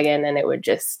the wagon, and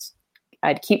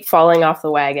I'd keep falling off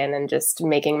the wagon and just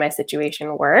making my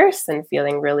situation worse and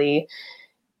feeling really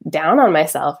down on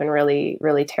myself and really,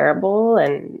 really terrible,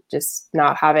 and just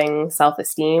not having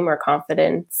self-esteem or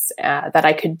confidence that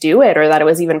I could do it, or that it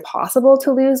was even possible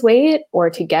to lose weight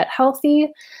or to get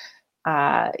healthy.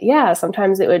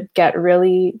 Sometimes it would get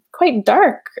really quite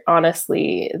dark,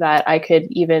 honestly, that I could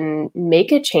even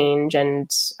make a change and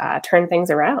turn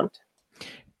things around.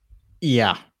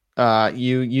 Yeah.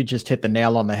 You just hit the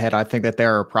nail on the head. I think that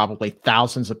there are probably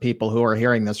thousands of people who are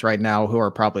hearing this right now who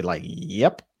are probably like,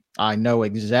 yep, I know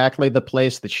exactly the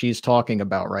place that she's talking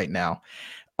about right now.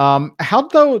 How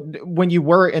though, when you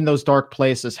were in those dark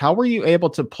places, how were you able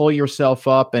to pull yourself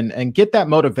up and get that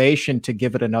motivation to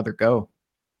give it another go?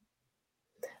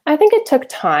 I think it took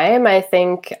time. I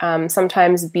think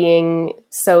sometimes being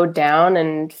so down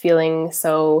and feeling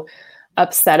so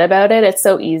upset about it, it's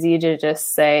so easy to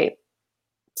just say,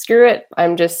 screw it.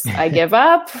 I give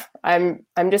up. I'm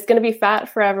just going to be fat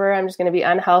forever. I'm just going to be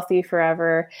unhealthy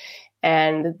forever.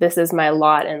 And this is my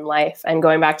lot in life. And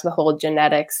going back to the whole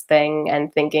genetics thing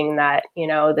and thinking that,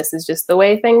 this is just the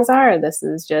way things are. This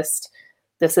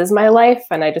is my life.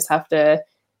 And I just have to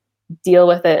deal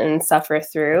with it and suffer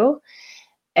through.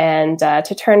 And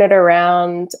to turn it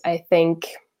around, I think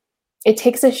it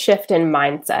takes a shift in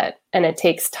mindset, and it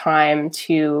takes time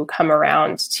to come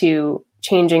around to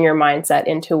changing your mindset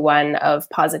into one of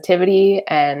positivity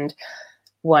and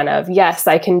one of, yes,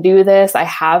 I can do this. I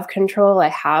have control. I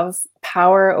have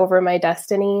power over my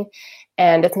destiny.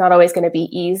 And it's not always going to be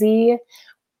easy,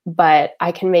 but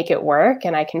I can make it work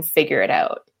and I can figure it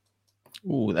out.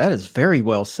 Ooh, that is very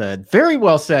well said. Very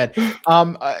well said.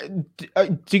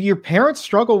 Do your parents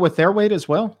struggle with their weight as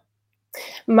well?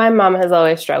 My mom has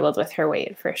always struggled with her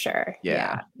weight, for sure.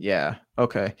 Yeah.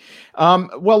 Okay.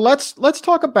 Well, let's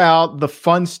talk about the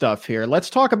fun stuff here. Let's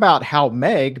talk about how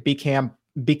Meg became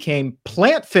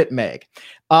Plant Fit Meg.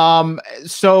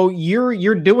 So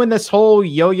you're doing this whole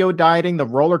yo-yo dieting, the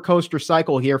roller coaster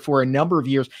cycle here for a number of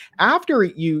years after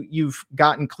you've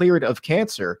gotten cleared of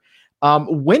cancer.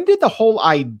 When did the whole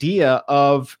idea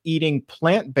of eating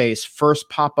plant-based first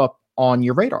pop up on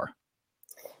your radar?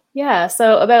 Yeah,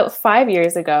 so about 5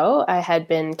 years ago, I had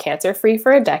been cancer-free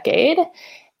for a decade.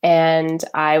 And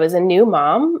I was a new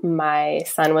mom. My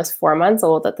son was 4 months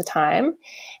old at the time.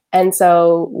 And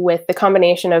so with the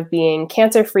combination of being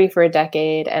cancer-free for a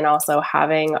decade and also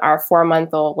having our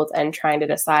 4-month-old and trying to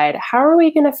decide, how are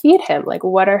we going to feed him? Like,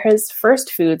 what are his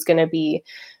first foods going to be?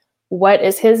 What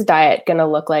is his diet going to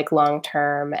look like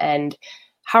long-term? And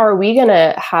how are we going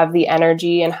to have the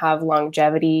energy and have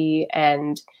longevity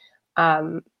and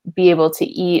be able to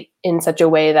eat in such a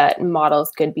way that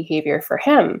models good behavior for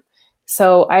him?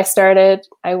 So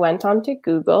I went onto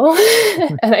Google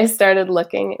and I started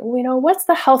looking, what's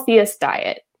the healthiest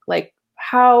diet? Like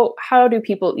how do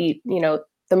people eat,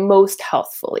 the most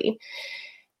healthfully?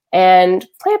 And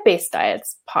plant-based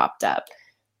diets popped up.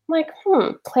 I'm like,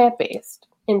 plant-based,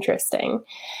 interesting.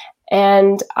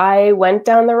 And I went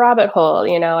down the rabbit hole.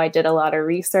 I did a lot of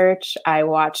research. I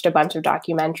watched a bunch of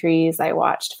documentaries. I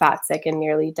watched Fat, Sick, and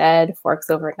Nearly Dead, Forks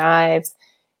Over Knives,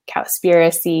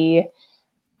 Cowspiracy.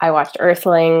 I watched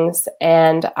Earthlings,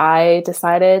 and I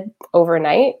decided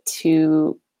overnight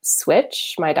to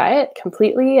switch my diet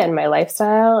completely and my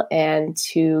lifestyle and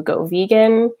to go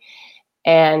vegan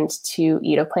and to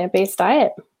eat a plant-based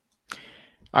diet.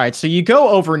 All right, so you go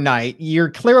overnight. You're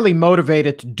clearly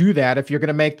motivated to do that if you're going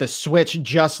to make the switch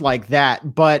just like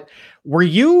that. But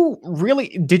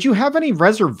did you have any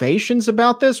reservations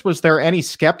about this? Was there any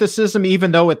skepticism,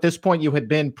 even though at this point you had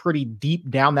been pretty deep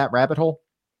down that rabbit hole?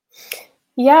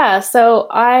 Yeah, so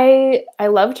I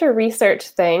love to research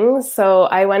things. So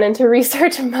I went into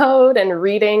research mode and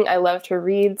reading. I love to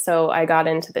read. So I got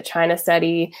into the China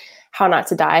study. How Not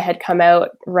to Die had come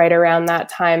out right around that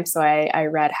time. So I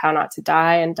read How Not to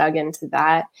Die and dug into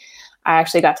that. I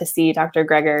actually got to see Dr.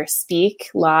 Greger speak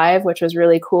live, which was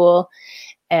really cool.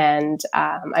 And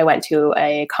I went to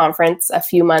a conference a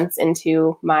few months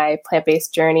into my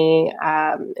plant-based journey.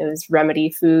 It was Remedy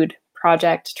Food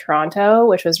Project Toronto,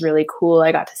 which was really cool.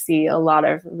 I got to see a lot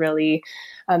of really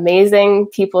amazing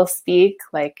people speak,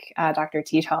 like Dr.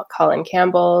 T. Colin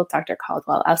Campbell, Dr.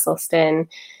 Caldwell Esselstyn,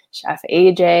 Chef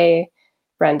AJ,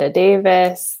 Brenda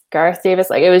Davis, Garth Davis.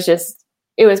 Like, it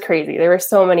was crazy. There were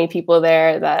so many people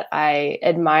there that I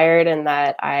admired and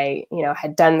that I,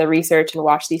 had done the research and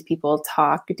watched these people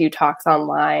do talks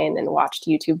online and watched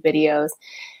YouTube videos.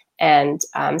 And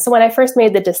so when I first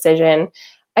made the decision,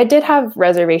 I did have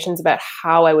reservations about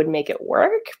how I would make it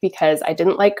work because I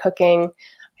didn't like cooking.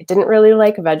 I didn't really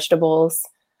like vegetables.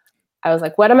 I was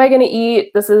like, what am I going to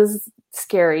eat? This is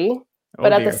scary.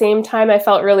 But at the same time, I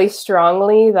felt really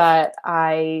strongly that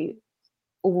I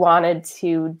wanted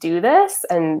to do this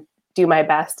and do my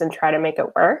best and try to make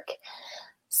it work.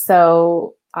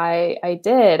 So I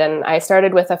did. And I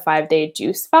started with a 5-day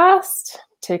juice fast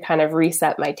to kind of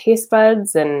reset my taste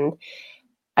buds. And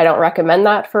I don't recommend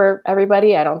that for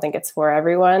everybody. I don't think it's for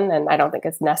everyone. And I don't think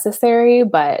it's necessary.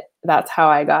 But that's how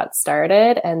I got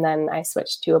started. And then I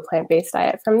switched to a plant-based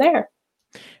diet from there.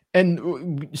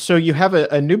 And so you have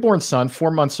a newborn son,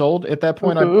 4 months old at that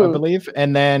point, I believe.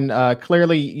 And then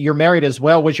clearly you're married as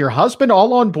well. Was your husband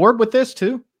all on board with this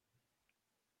too?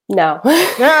 No,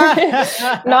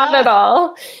 not at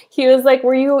all. He was like,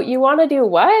 you want to do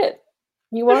what?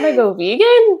 You want to go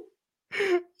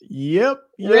vegan? Yep.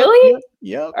 Really?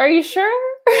 Yep. Are you sure?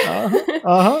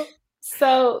 Uh-huh.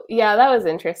 So yeah, that was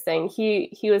interesting. He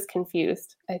was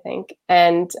confused, I think.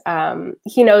 And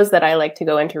he knows that I like to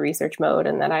go into research mode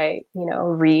and that I,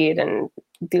 read and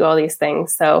do all these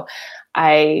things. So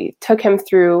I took him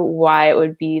through why it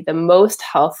would be the most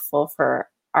healthful for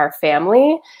our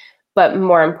family. But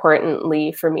more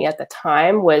importantly for me at the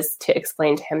time was to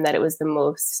explain to him that it was the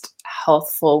most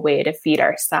healthful way to feed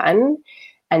our son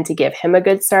and to give him a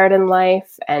good start in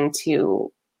life and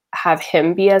to have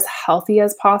him be as healthy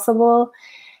as possible.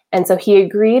 And so he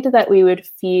agreed that we would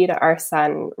feed our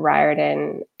son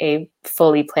Riordan a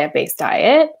fully plant-based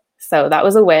diet. So that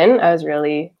was a win. I was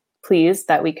really pleased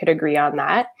that we could agree on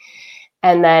that.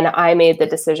 And then I made the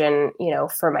decision,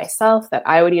 for myself that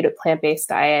I would eat a plant-based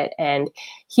diet. And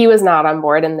he was not on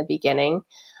board in the beginning.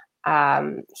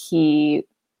 We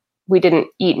didn't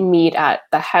eat meat at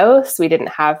the house. We didn't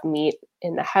have meat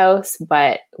in the house.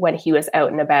 But when he was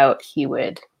out and about, he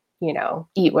would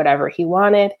eat whatever he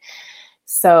wanted.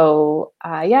 So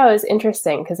it was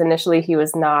interesting because initially he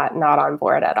was not on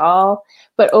board at all.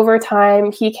 But over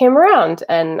time he came around,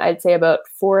 and I'd say about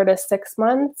 4 to 6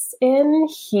 months in,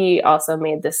 he also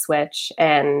made the switch,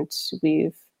 and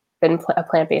we've been a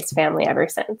plant-based family ever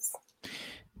since.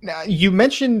 Now, you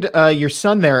mentioned your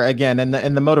son there again, and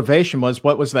the motivation was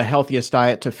what was the healthiest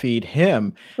diet to feed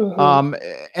him. Mm-hmm.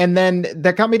 And then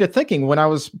that got me to thinking when I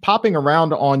was popping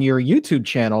around on your YouTube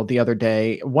channel the other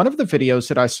day, one of the videos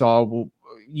that I saw,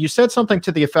 you said something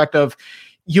to the effect of,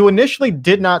 You initially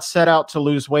did not set out to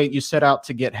lose weight. You set out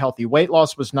to get healthy. Weight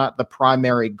loss was not the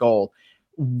primary goal.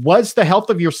 Was the health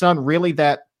of your son really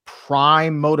that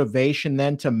prime motivation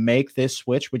then to make this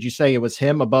switch? Would you say it was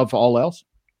him above all else?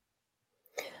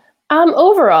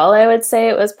 Overall, I would say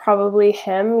it was probably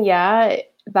him. Yeah,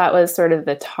 that was sort of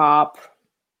the top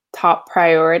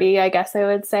priority, I guess I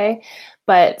would say.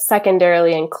 But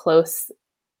secondarily and close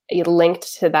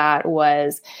linked to that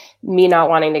was me not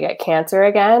wanting to get cancer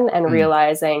again and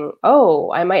realizing,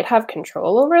 oh, I might have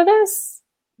control over this.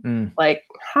 Like,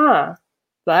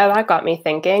 that got me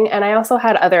thinking. And I also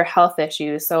had other health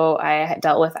issues. So I had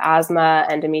dealt with asthma,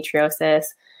 endometriosis.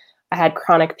 I had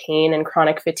chronic pain and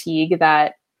chronic fatigue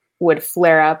that would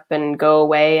flare up and go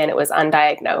away, and it was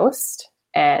undiagnosed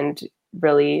and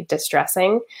really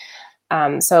distressing.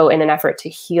 So in an effort to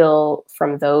heal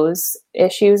from those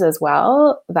issues as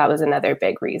well, that was another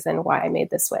big reason why I made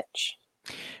the switch.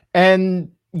 And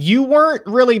you weren't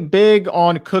really big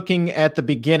on cooking at the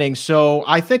beginning. So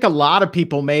I think a lot of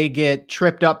people may get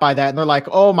tripped up by that. And they're like,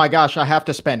 oh my gosh, I have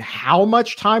to spend how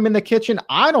much time in the kitchen?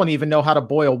 I don't even know how to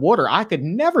boil water. I could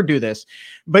never do this.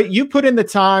 But you put in the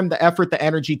time, the effort, the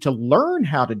energy to learn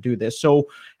how to do this. So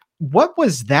what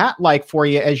was that like for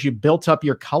you as you built up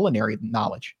your culinary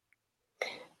knowledge?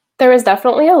 There was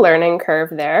definitely a learning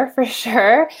curve there for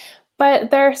sure.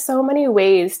 But there are so many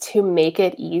ways to make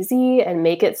it easy and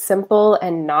make it simple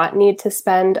and not need to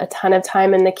spend a ton of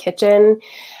time in the kitchen.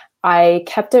 I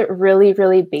kept it really,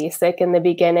 really basic in the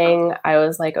beginning. I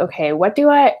was like, okay, what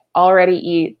do I already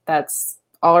eat that's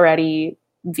already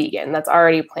vegan, that's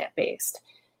already plant-based?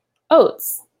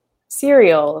 Oats,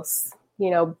 cereals,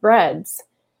 breads,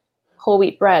 whole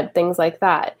wheat bread, things like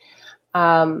that.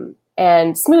 And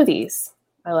smoothies.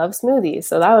 I love smoothies.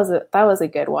 So that was a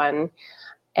good one.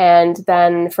 And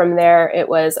then from there, it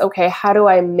was, okay, how do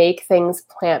I make things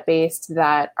plant-based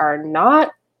that are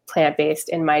not plant-based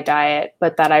in my diet,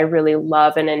 but that I really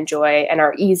love and enjoy and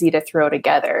are easy to throw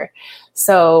together?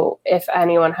 So if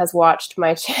anyone has watched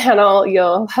my channel,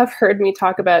 you'll have heard me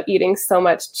talk about eating so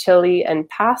much chili and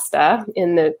pasta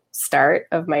in the start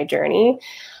of my journey.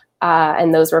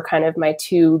 And those were kind of my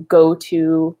two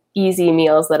go-to easy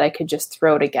meals that I could just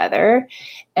throw together.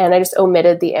 And I just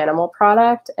omitted the animal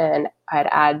product, and I'd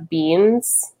add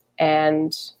beans,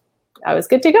 and I was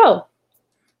good to go.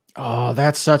 Oh,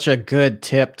 that's such a good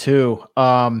tip too.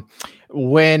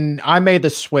 When I made the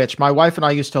switch, my wife and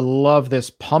I used to love this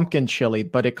pumpkin chili,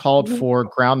 but it called for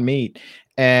ground meat.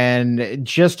 And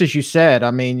just as you said,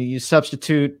 I mean, you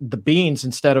substitute the beans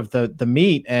instead of the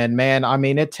meat, and man, I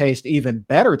mean, it tastes even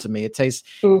better to me. It tastes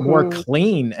more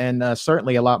clean, and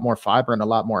certainly a lot more fiber and a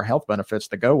lot more health benefits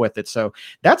to go with it. So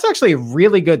that's actually a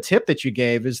really good tip that you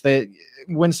gave, is that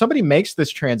when somebody makes this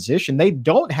transition, they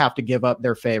don't have to give up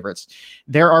their favorites.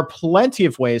 There are plenty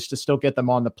of ways to still get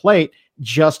them on the plate,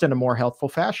 just in a more healthful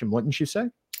fashion, wouldn't you say?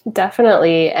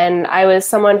 Definitely. And I was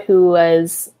someone who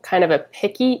was kind of a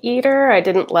picky eater. I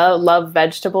didn't love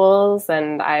vegetables,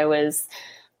 and I would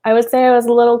say I was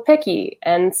a little picky.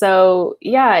 And so,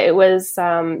 yeah, it was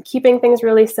keeping things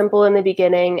really simple in the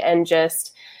beginning and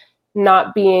just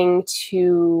not being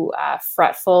too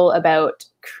fretful about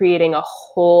creating a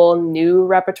whole new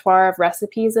repertoire of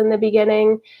recipes in the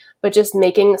beginning, but just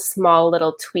making small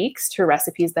little tweaks to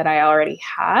recipes that I already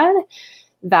had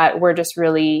that were just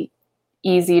really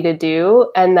easy to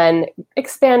do, and then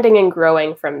expanding and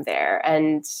growing from there,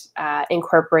 and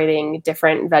incorporating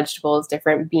different vegetables,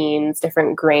 different beans,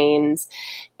 different grains.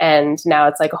 And now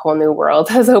it's like a whole new world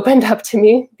has opened up to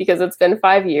me, because it's been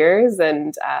 5 years,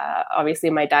 and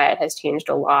obviously my diet has changed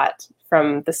a lot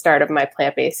from the start of my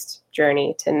plant-based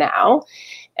journey to now.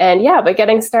 And yeah, but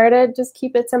getting started, just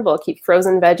keep it simple. Keep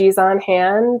frozen veggies on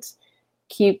hand.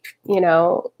 Keep,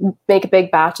 make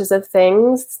big batches of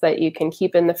things that you can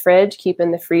keep in the fridge, keep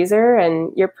in the freezer,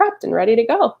 and you're prepped and ready to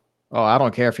go. Oh, I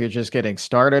don't care if you're just getting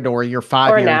started or you're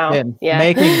 5 years in. Yeah.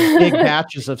 Making big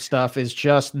batches of stuff is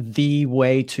just the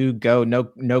way to go.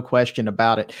 No question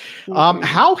about it.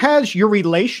 How has your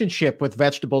relationship with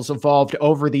vegetables evolved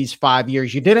over these 5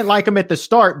 years? You didn't like them at the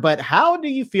start, but how do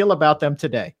you feel about them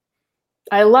today?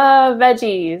 I love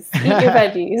veggies. Eat your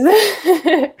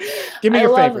veggies. Give me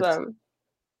your favorites. Love them.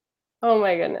 Oh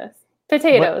my goodness.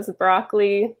 Potatoes,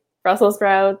 broccoli, Brussels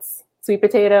sprouts, sweet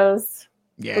potatoes.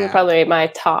 Yeah. Those are probably my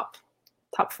top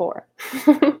 4.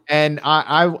 And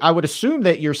I would assume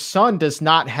that your son does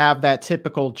not have that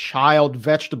typical child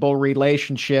vegetable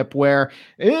relationship where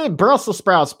Brussels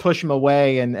sprouts push him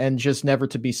away and just never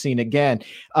to be seen again.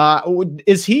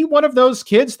 Is he one of those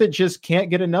kids that just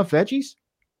can't get enough veggies?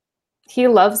 He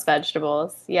loves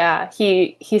vegetables. Yeah.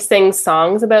 He sings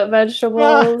songs about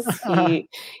vegetables.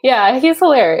 He's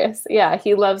hilarious. Yeah,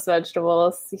 he loves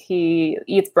vegetables. He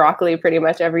eats broccoli pretty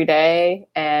much every day.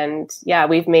 And yeah,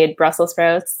 we've made Brussels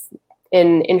sprouts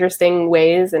in interesting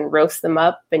ways and roast them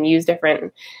up and use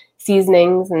different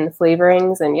seasonings and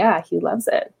flavorings. And yeah, he loves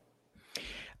it.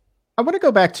 I want to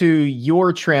go back to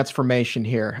your transformation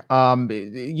here.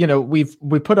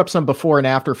 We put up some before and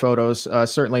after photos,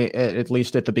 certainly at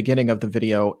least at the beginning of the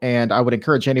video, and I would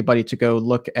encourage anybody to go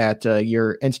look at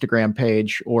your Instagram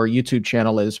page or YouTube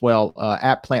channel as well,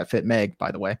 at PlantFitMeg, by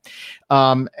the way,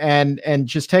 and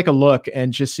just take a look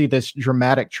and just see this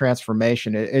dramatic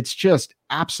transformation. It's just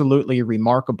absolutely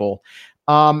remarkable.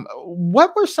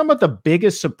 What were some of the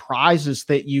biggest surprises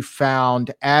that you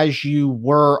found as you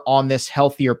were on this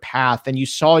healthier path and you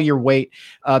saw your weight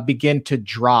begin to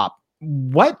drop?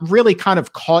 What really kind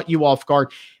of caught you off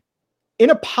guard in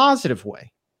a positive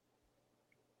way?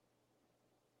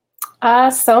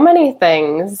 So many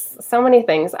things.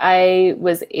 I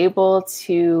was able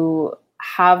to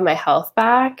have my health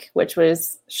back, which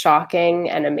was shocking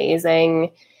and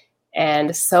amazing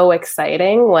and so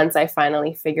exciting once I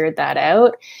finally figured that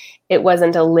out. It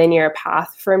wasn't a linear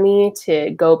path for me to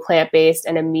go plant-based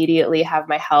and immediately have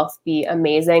my health be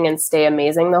amazing and stay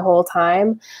amazing the whole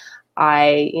time.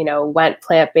 I, went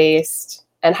plant-based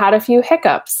and had a few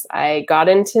hiccups. I got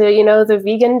into, the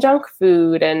vegan junk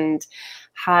food and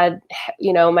had,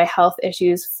 my health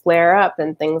issues flare up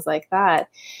and things like that.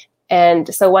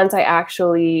 And so once I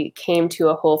actually came to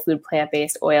a whole food,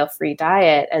 plant-based, oil-free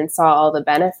diet and saw all the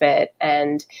benefit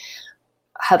and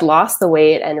had lost the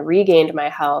weight and regained my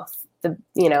health,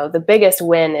 the biggest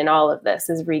win in all of this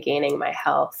is regaining my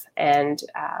health. And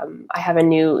I have a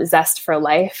new zest for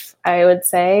life, I would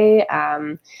say,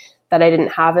 that I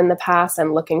didn't have in the past.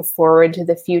 I'm looking forward to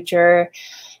the future.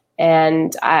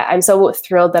 And I'm so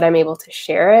thrilled that I'm able to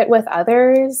share it with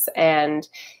others, and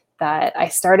that I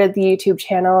started the YouTube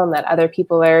channel and that other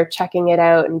people are checking it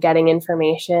out and getting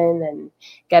information and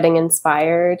getting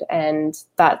inspired. And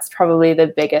that's probably the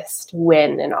biggest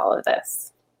win in all of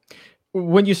this.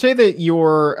 When you say that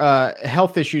your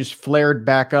health issues flared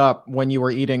back up when you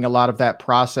were eating a lot of that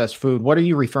processed food, what are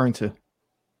you referring to?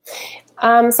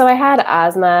 So I had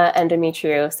asthma,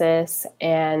 endometriosis,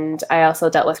 and I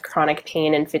also dealt with chronic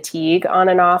pain and fatigue on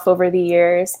and off over the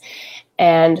years.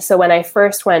 And so when I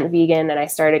first went vegan and I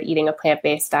started eating a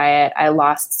plant-based diet, I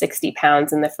lost 60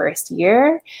 pounds in the first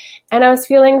year, and I was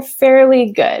feeling fairly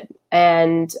good.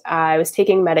 And I was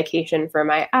taking medication for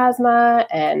my asthma,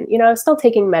 and, I was still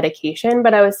taking medication,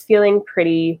 but I was feeling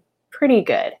pretty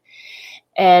good.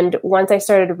 And once I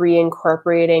started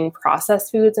reincorporating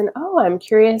processed foods and, I'm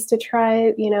curious to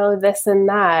try, this and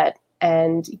that,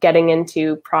 and getting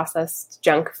into processed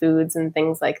junk foods and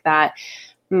things like that,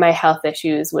 my health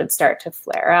issues would start to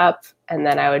flare up, and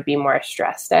then I would be more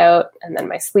stressed out, and then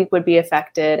my sleep would be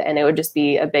affected, and it would just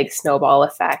be a big snowball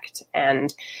effect.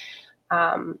 And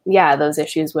those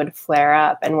issues would flare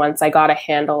up. And once I got a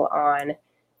handle on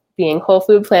being whole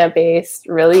food plant-based,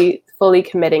 really fully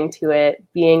committing to it,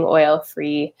 being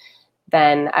oil-free,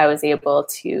 then I was able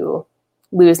to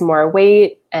lose more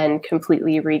weight and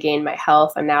completely regain my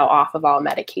health. I'm now off of all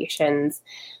medications.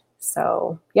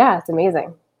 So yeah, it's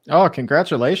amazing. Oh,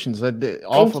 congratulations.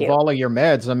 Off of all of your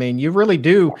meds. I mean, you really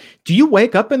do. Do you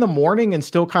wake up in the morning and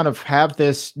still kind of have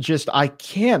this I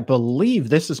can't believe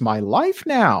this is my life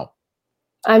now?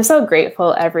 I'm so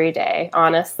grateful every day.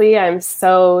 Honestly, I'm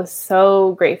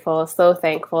so grateful, so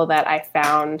thankful that I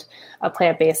found a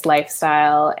plant-based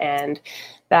lifestyle and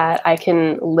that I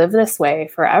can live this way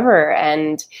forever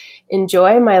and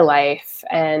enjoy my life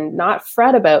and not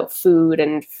fret about food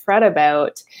and fret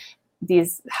about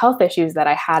these health issues that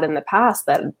I had in the past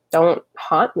that don't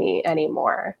haunt me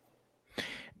anymore.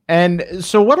 And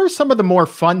so what are some of the more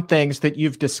fun things that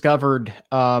you've discovered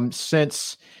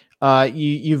since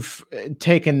you've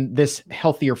taken this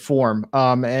healthier form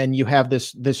and you have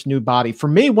this new body? For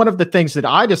me, one of the things that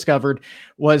I discovered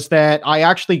was that I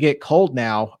actually get cold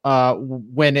now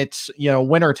when it's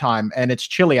wintertime and it's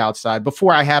chilly outside.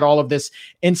 Before, I had all of this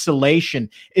insulation.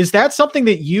 Is that something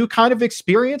that you kind of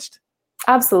experienced?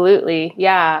 Absolutely.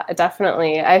 Yeah,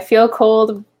 definitely. I feel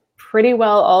cold pretty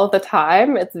well all the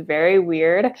time. It's very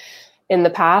weird. In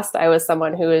the past, I was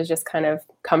someone who was just kind of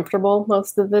comfortable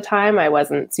most of the time. I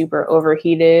wasn't super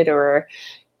overheated or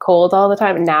cold all the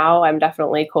time. Now I'm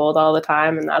definitely cold all the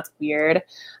time, and that's weird.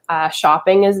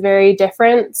 Shopping is very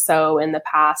different. So in the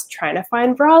past, trying to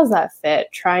find bras that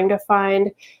fit, trying to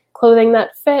find clothing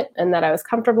that fit and that I was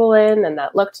comfortable in and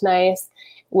that looked nice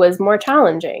was more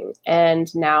challenging.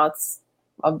 And now it's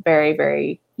very,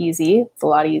 very easy. It's a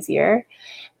lot easier.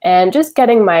 And just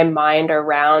getting my mind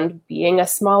around being a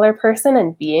smaller person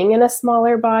and being in a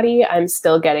smaller body, I'm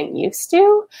still getting used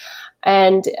to.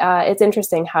 And it's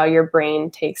interesting how your brain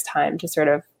takes time to sort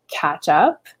of catch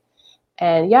up.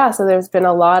 And yeah, so there's been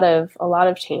a lot of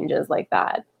changes like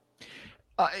that.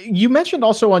 You mentioned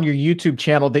also on your YouTube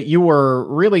channel that you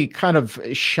were really kind of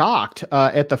shocked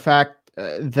at the fact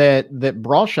that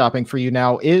bra shopping for you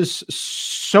now is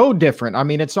so different. I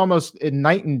mean, it's almost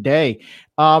night and day.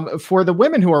 For the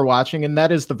women who are watching, and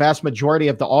that is the vast majority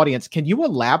of the audience, can you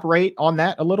elaborate on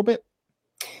that a little bit?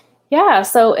 Yeah.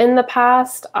 So in the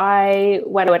past,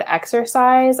 when I would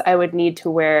exercise, I would need to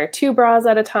wear 2 bras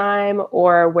at a time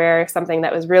or wear something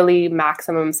that was really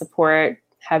maximum support,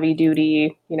 heavy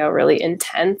duty, really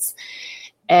intense.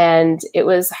 And it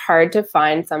was hard to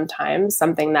find sometimes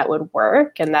something that would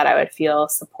work and that I would feel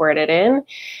supported in.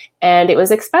 And it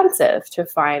was expensive to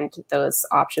find those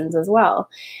options as well.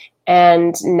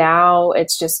 And now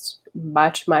it's just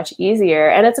much, much easier.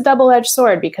 And it's a double-edged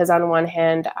sword because on one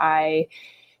hand, I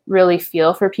really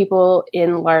feel for people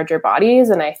in larger bodies,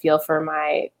 and I feel for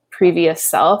my previous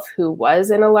self who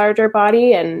was in a larger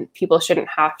body, and people shouldn't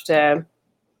have to,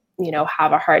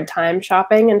 have a hard time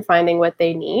shopping and finding what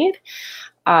they need.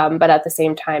 But at the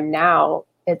same time now,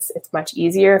 it's much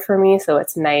easier for me. So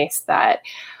it's nice that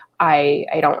I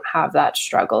don't have that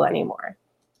struggle anymore.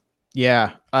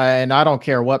 Yeah. And I don't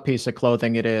care what piece of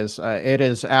clothing it is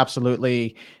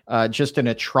absolutely just an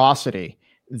atrocity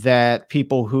that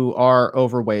people who are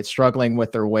overweight, struggling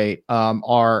with their weight,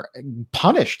 are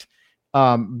punished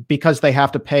because they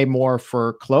have to pay more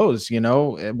for clothes,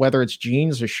 whether it's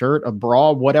jeans, a shirt, a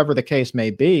bra, whatever the case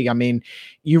may be. I mean,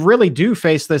 you really do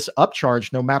face this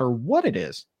upcharge no matter what it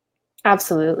is.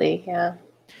 Absolutely. Yeah.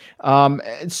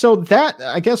 So that,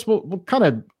 I guess we'll kind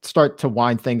of start to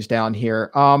wind things down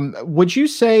here. Would you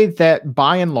say that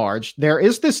by and large, there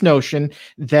is this notion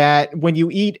that when you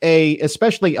eat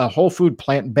especially a whole food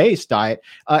plant-based diet,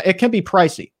 it can be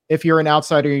pricey. If you're an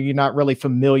outsider, you're not really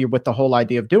familiar with the whole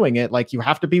idea of doing it. Like, you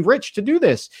have to be rich to do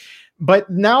this. But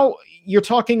now you're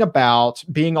talking about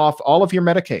being off all of your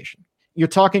medication. You're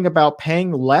talking about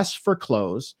paying less for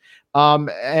clothes. And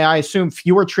I assume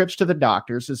fewer trips to the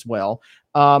doctors as well.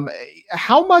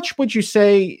 How much would you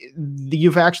say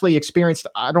you've actually experienced?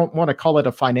 I don't want to call it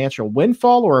a financial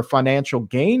windfall or a financial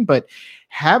gain, but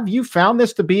have you found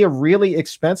this to be a really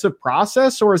expensive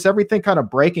process, or is everything kind of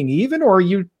breaking even, or are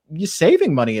you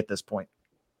saving money at this point?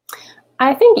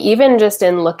 I think even just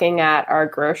in looking at our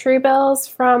grocery bills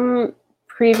from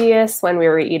previous, when we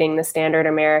were eating the standard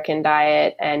American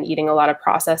diet and eating a lot of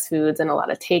processed foods and a lot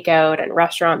of takeout and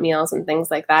restaurant meals and things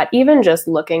like that, even just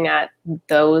looking at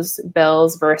those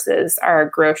bills versus our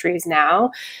groceries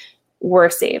now, we're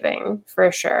saving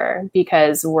for sure,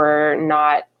 because we're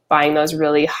not buying those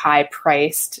really high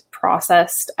priced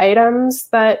processed items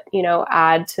that,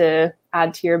 add to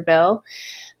your bill.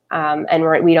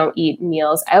 And we don't eat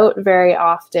meals out very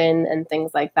often and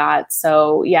things like that.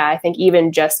 So yeah, I think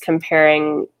even just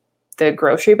comparing the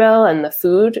grocery bill and the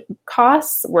food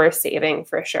costs, we're saving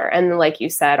for sure. And like you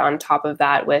said, on top of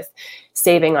that, with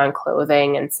saving on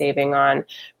clothing and saving on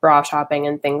bra shopping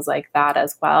and things like that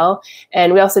as well.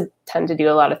 And we also tend to do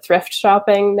a lot of thrift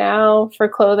shopping now for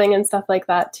clothing and stuff like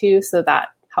that too. So that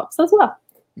helps as well.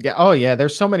 Yeah. Oh, yeah.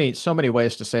 There's so many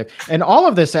ways to save, and all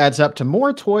of this adds up to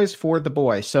more toys for the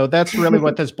boy. So that's really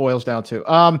what this boils down to.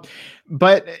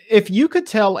 But if you could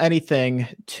tell anything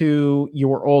to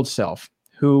your old self,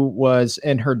 who was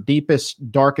in her deepest,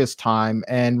 darkest time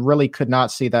and really could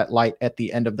not see that light at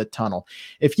the end of the tunnel,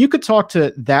 if you could talk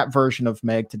to that version of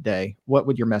Meg today, what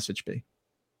would your message be?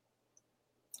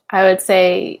 I would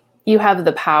say you have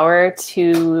the power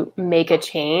to make a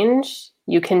change.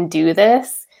 You can do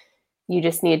this. You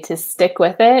just need to stick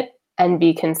with it and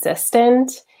be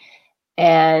consistent,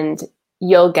 and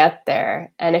you'll get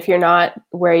there. And if you're not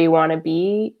where you want to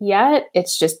be yet,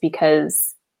 it's just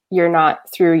because you're not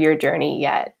through your journey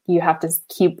yet. You have to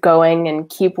keep going and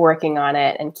keep working on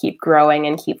it and keep growing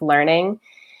and keep learning,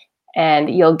 and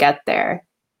you'll get there.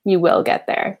 You will get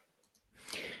there.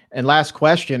 And last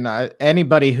question,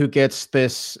 anybody who gets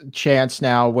this chance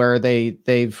now where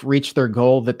they've reached their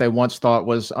goal that they once thought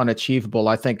was unachievable,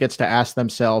 I think gets to ask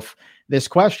themselves this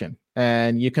question.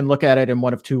 And you can look at it in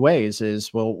one of two ways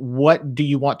is, well, what do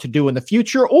you want to do in the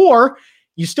future? Or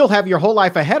you still have your whole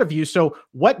life ahead of you. So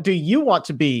what do you want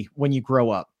to be when you grow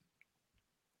up?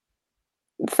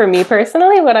 For me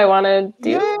personally, what I want to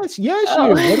do? Yes, oh.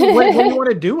 What do you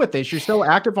want to do with this? You're so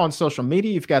active on social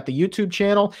media. You've got the YouTube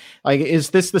channel. Like,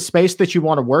 is this the space that you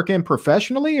want to work in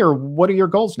professionally, or what are your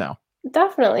goals now?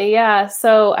 Definitely, yeah.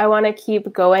 So I want to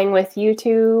keep going with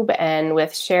YouTube and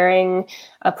with sharing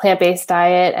a plant-based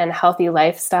diet and healthy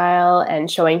lifestyle and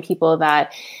showing people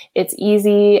that it's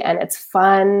easy and it's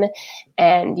fun,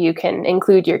 and you can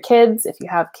include your kids. If you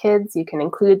have kids, you can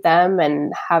include them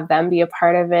and have them be a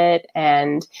part of it,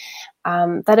 and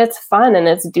that it's fun and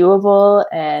it's doable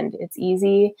and it's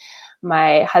easy.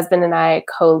 My husband and I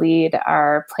co-lead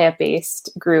our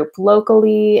plant-based group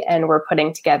locally, and we're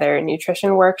putting together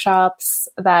nutrition workshops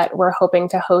that we're hoping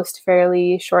to host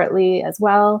fairly shortly as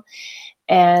well.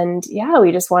 And yeah,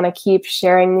 we just want to keep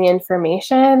sharing the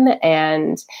information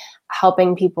and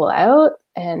helping people out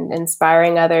and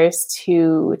inspiring others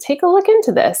to take a look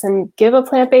into this and give a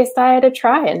plant-based diet a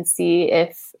try and see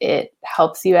if it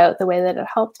helps you out the way that it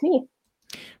helped me.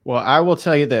 Well, I will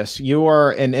tell you this. You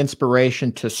are an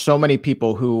inspiration to so many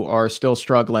people who are still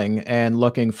struggling and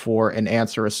looking for an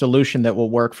answer, a solution that will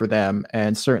work for them.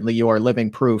 And certainly you are living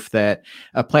proof that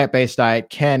a plant-based diet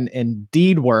can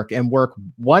indeed work and work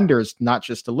wonders, not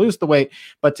just to lose the weight,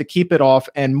 but to keep it off,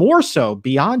 and more so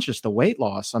beyond just the weight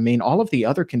loss. I mean, all of the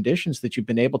other conditions that you've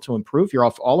been able to improve, you're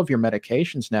off all of your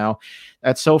medications now.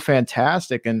 That's so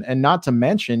fantastic. And not to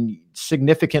mention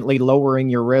significantly lowering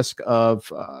your risk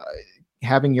of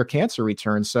having your cancer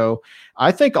return. So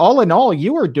I think all in all,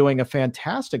 you are doing a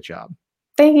fantastic job.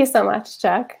 Thank you so much,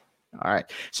 Chuck. All right.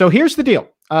 So here's the deal.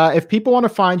 If people want to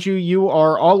find you, you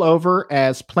are all over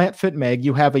as Plant Fit Meg.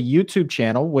 You have a YouTube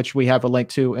channel, which we have a link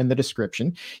to in the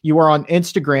description. You are on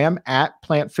Instagram at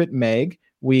Plant Fit Meg.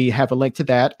 We have a link to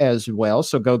that as well.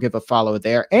 So go give a follow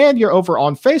there. And you're over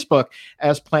on Facebook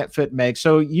as Plant Fit Meg.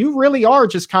 So you really are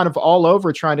just kind of all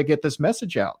over trying to get this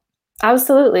message out.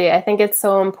 Absolutely. I think it's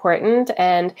so important.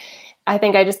 And I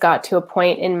think I just got to a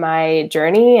point in my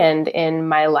journey and in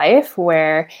my life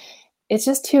where it's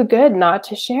just too good not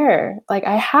to share. Like,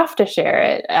 I have to share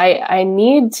it. I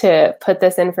need to put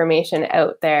this information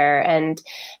out there and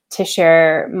to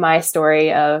share my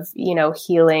story of,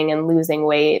 healing and losing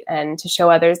weight, and to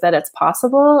show others that it's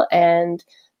possible and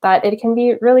that it can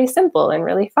be really simple and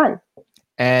really fun.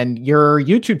 And your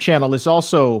YouTube channel is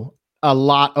also a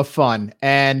lot of fun.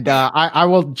 And I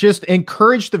will just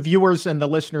encourage the viewers and the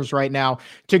listeners right now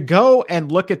to go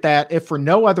and look at that, if for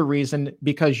no other reason,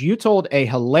 because you told a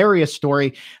hilarious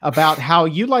story about how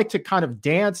you like to kind of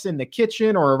dance in the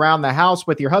kitchen or around the house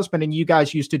with your husband, and you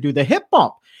guys used to do the hip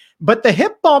bump. But the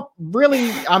hip bump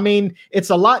really, I mean, it's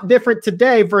a lot different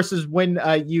today versus when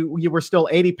you were still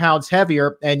 80 pounds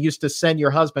heavier and used to send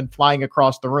your husband flying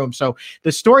across the room. So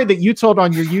the story that you told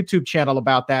on your YouTube channel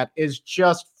about that is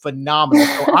just phenomenal.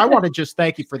 So I want to just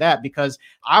thank you for that, because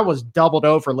I was doubled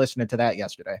over listening to that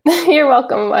yesterday. You're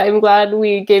welcome. I'm glad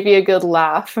we gave you a good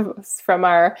laugh from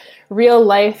our real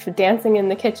life dancing in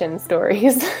the kitchen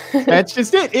stories. That's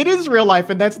just it. It is real life,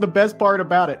 and that's the best part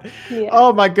about it. Yeah.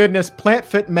 Oh my goodness. Plant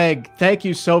Fit Meg, thank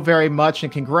you so very much,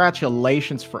 and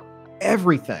congratulations for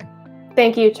everything.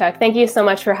 Thank you, Chuck. Thank you so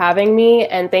much for having me,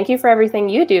 and thank you for everything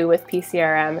you do with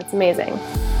PCRM. It's amazing.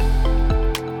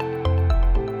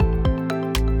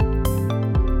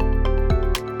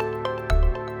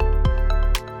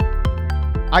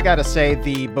 I gotta say,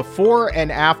 the before and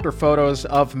after photos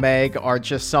of Meg are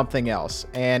just something else.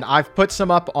 And I've put some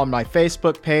up on my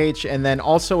Facebook page. And then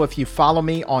also, if you follow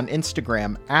me on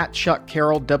Instagram at Chuck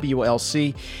Carroll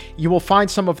WLC, you will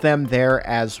find some of them there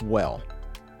as well.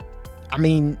 I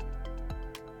mean,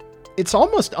 it's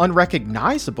almost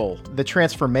unrecognizable, the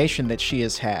transformation that she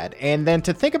has had. And then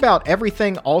to think about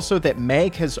everything also that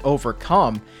Meg has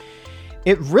overcome,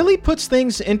 it really puts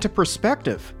things into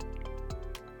perspective.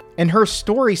 And her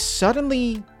story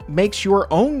suddenly makes your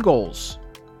own goals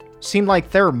seem like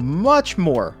they're much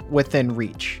more within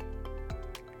reach.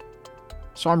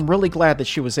 So I'm really glad that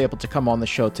she was able to come on the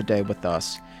show today with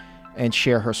us and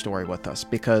share her story with us,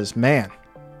 because, man,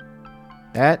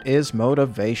 that is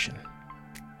motivation.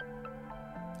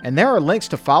 And there are links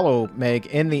to follow Meg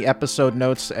in the episode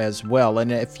notes as well.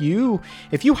 And if you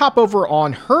hop over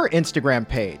on her Instagram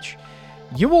page,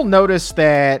 you will notice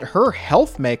that her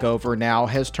health makeover now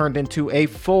has turned into a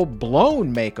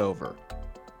full-blown makeover.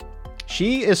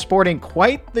 She is sporting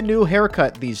quite the new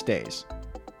haircut these days.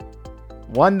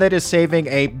 One that is saving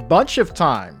a bunch of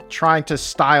time trying to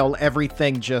style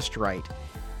everything just right.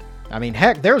 I mean,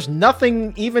 heck, there's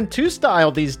nothing even to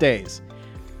style these days.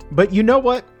 But you know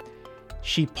what?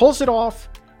 She pulls it off,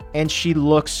 and she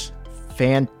looks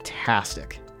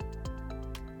fantastic.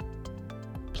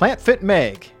 Plant Fit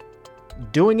Meg,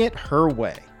 doing it her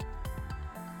way.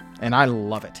 And I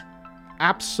love it.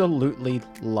 Absolutely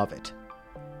love it.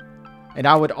 And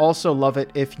I would also love it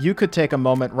if you could take a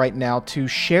moment right now to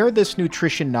share this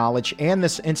nutrition knowledge and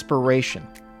this inspiration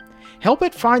Help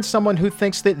it find someone who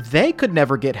thinks that they could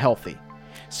never get healthy.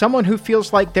 Someone who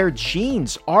feels like their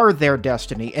genes are their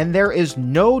destiny and there is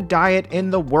no diet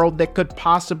in the world that could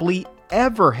possibly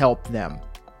ever help them.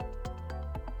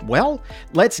 Well,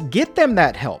 let's get them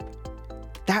that help.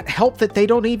 That help that they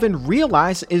don't even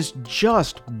realize is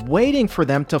just waiting for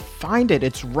them to find it.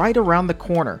 It's right around the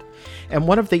corner. And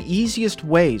one of the easiest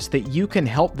ways that you can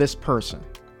help this person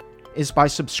is by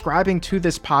subscribing to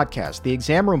this podcast, the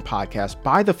Exam Room Podcast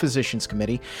by the Physicians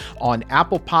Committee on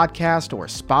Apple Podcast or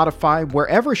Spotify,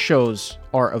 wherever shows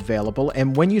are available.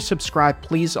 And when you subscribe,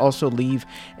 please also leave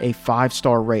a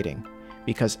 5-star rating,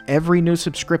 because every new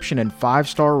subscription and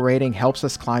 5-star rating helps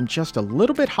us climb just a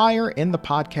little bit higher in the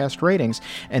podcast ratings.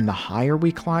 And the higher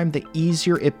we climb, the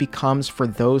easier it becomes for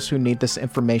those who need this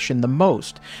information the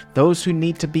most, those who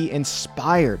need to be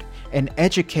inspired and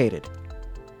educated.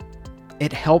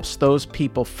 It helps those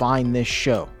people find this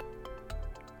show,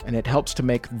 and it helps to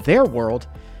make their world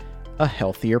a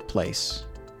healthier place.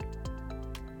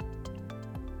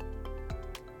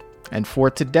 And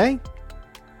for today,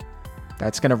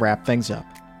 that's going to wrap things up.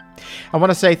 I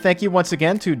want to say thank you once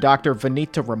again to Dr.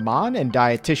 Vanita Rahman and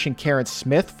dietitian Karen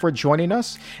Smith for joining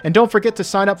us. And don't forget to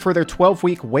sign up for their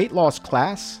 12-week weight loss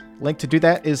class. Link to do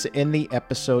that is in the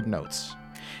episode notes.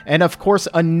 And of course,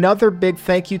 another big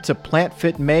thank you to Plant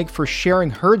Fit Meg for sharing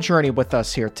her journey with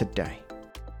us here today.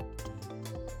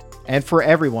 And for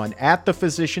everyone at the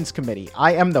Physicians Committee,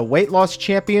 I am the weight loss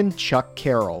champion, Chuck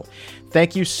Carroll.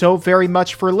 Thank you so very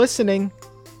much for listening.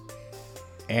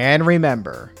 And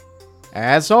remember,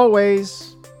 as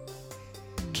always,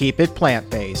 keep it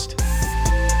plant-based.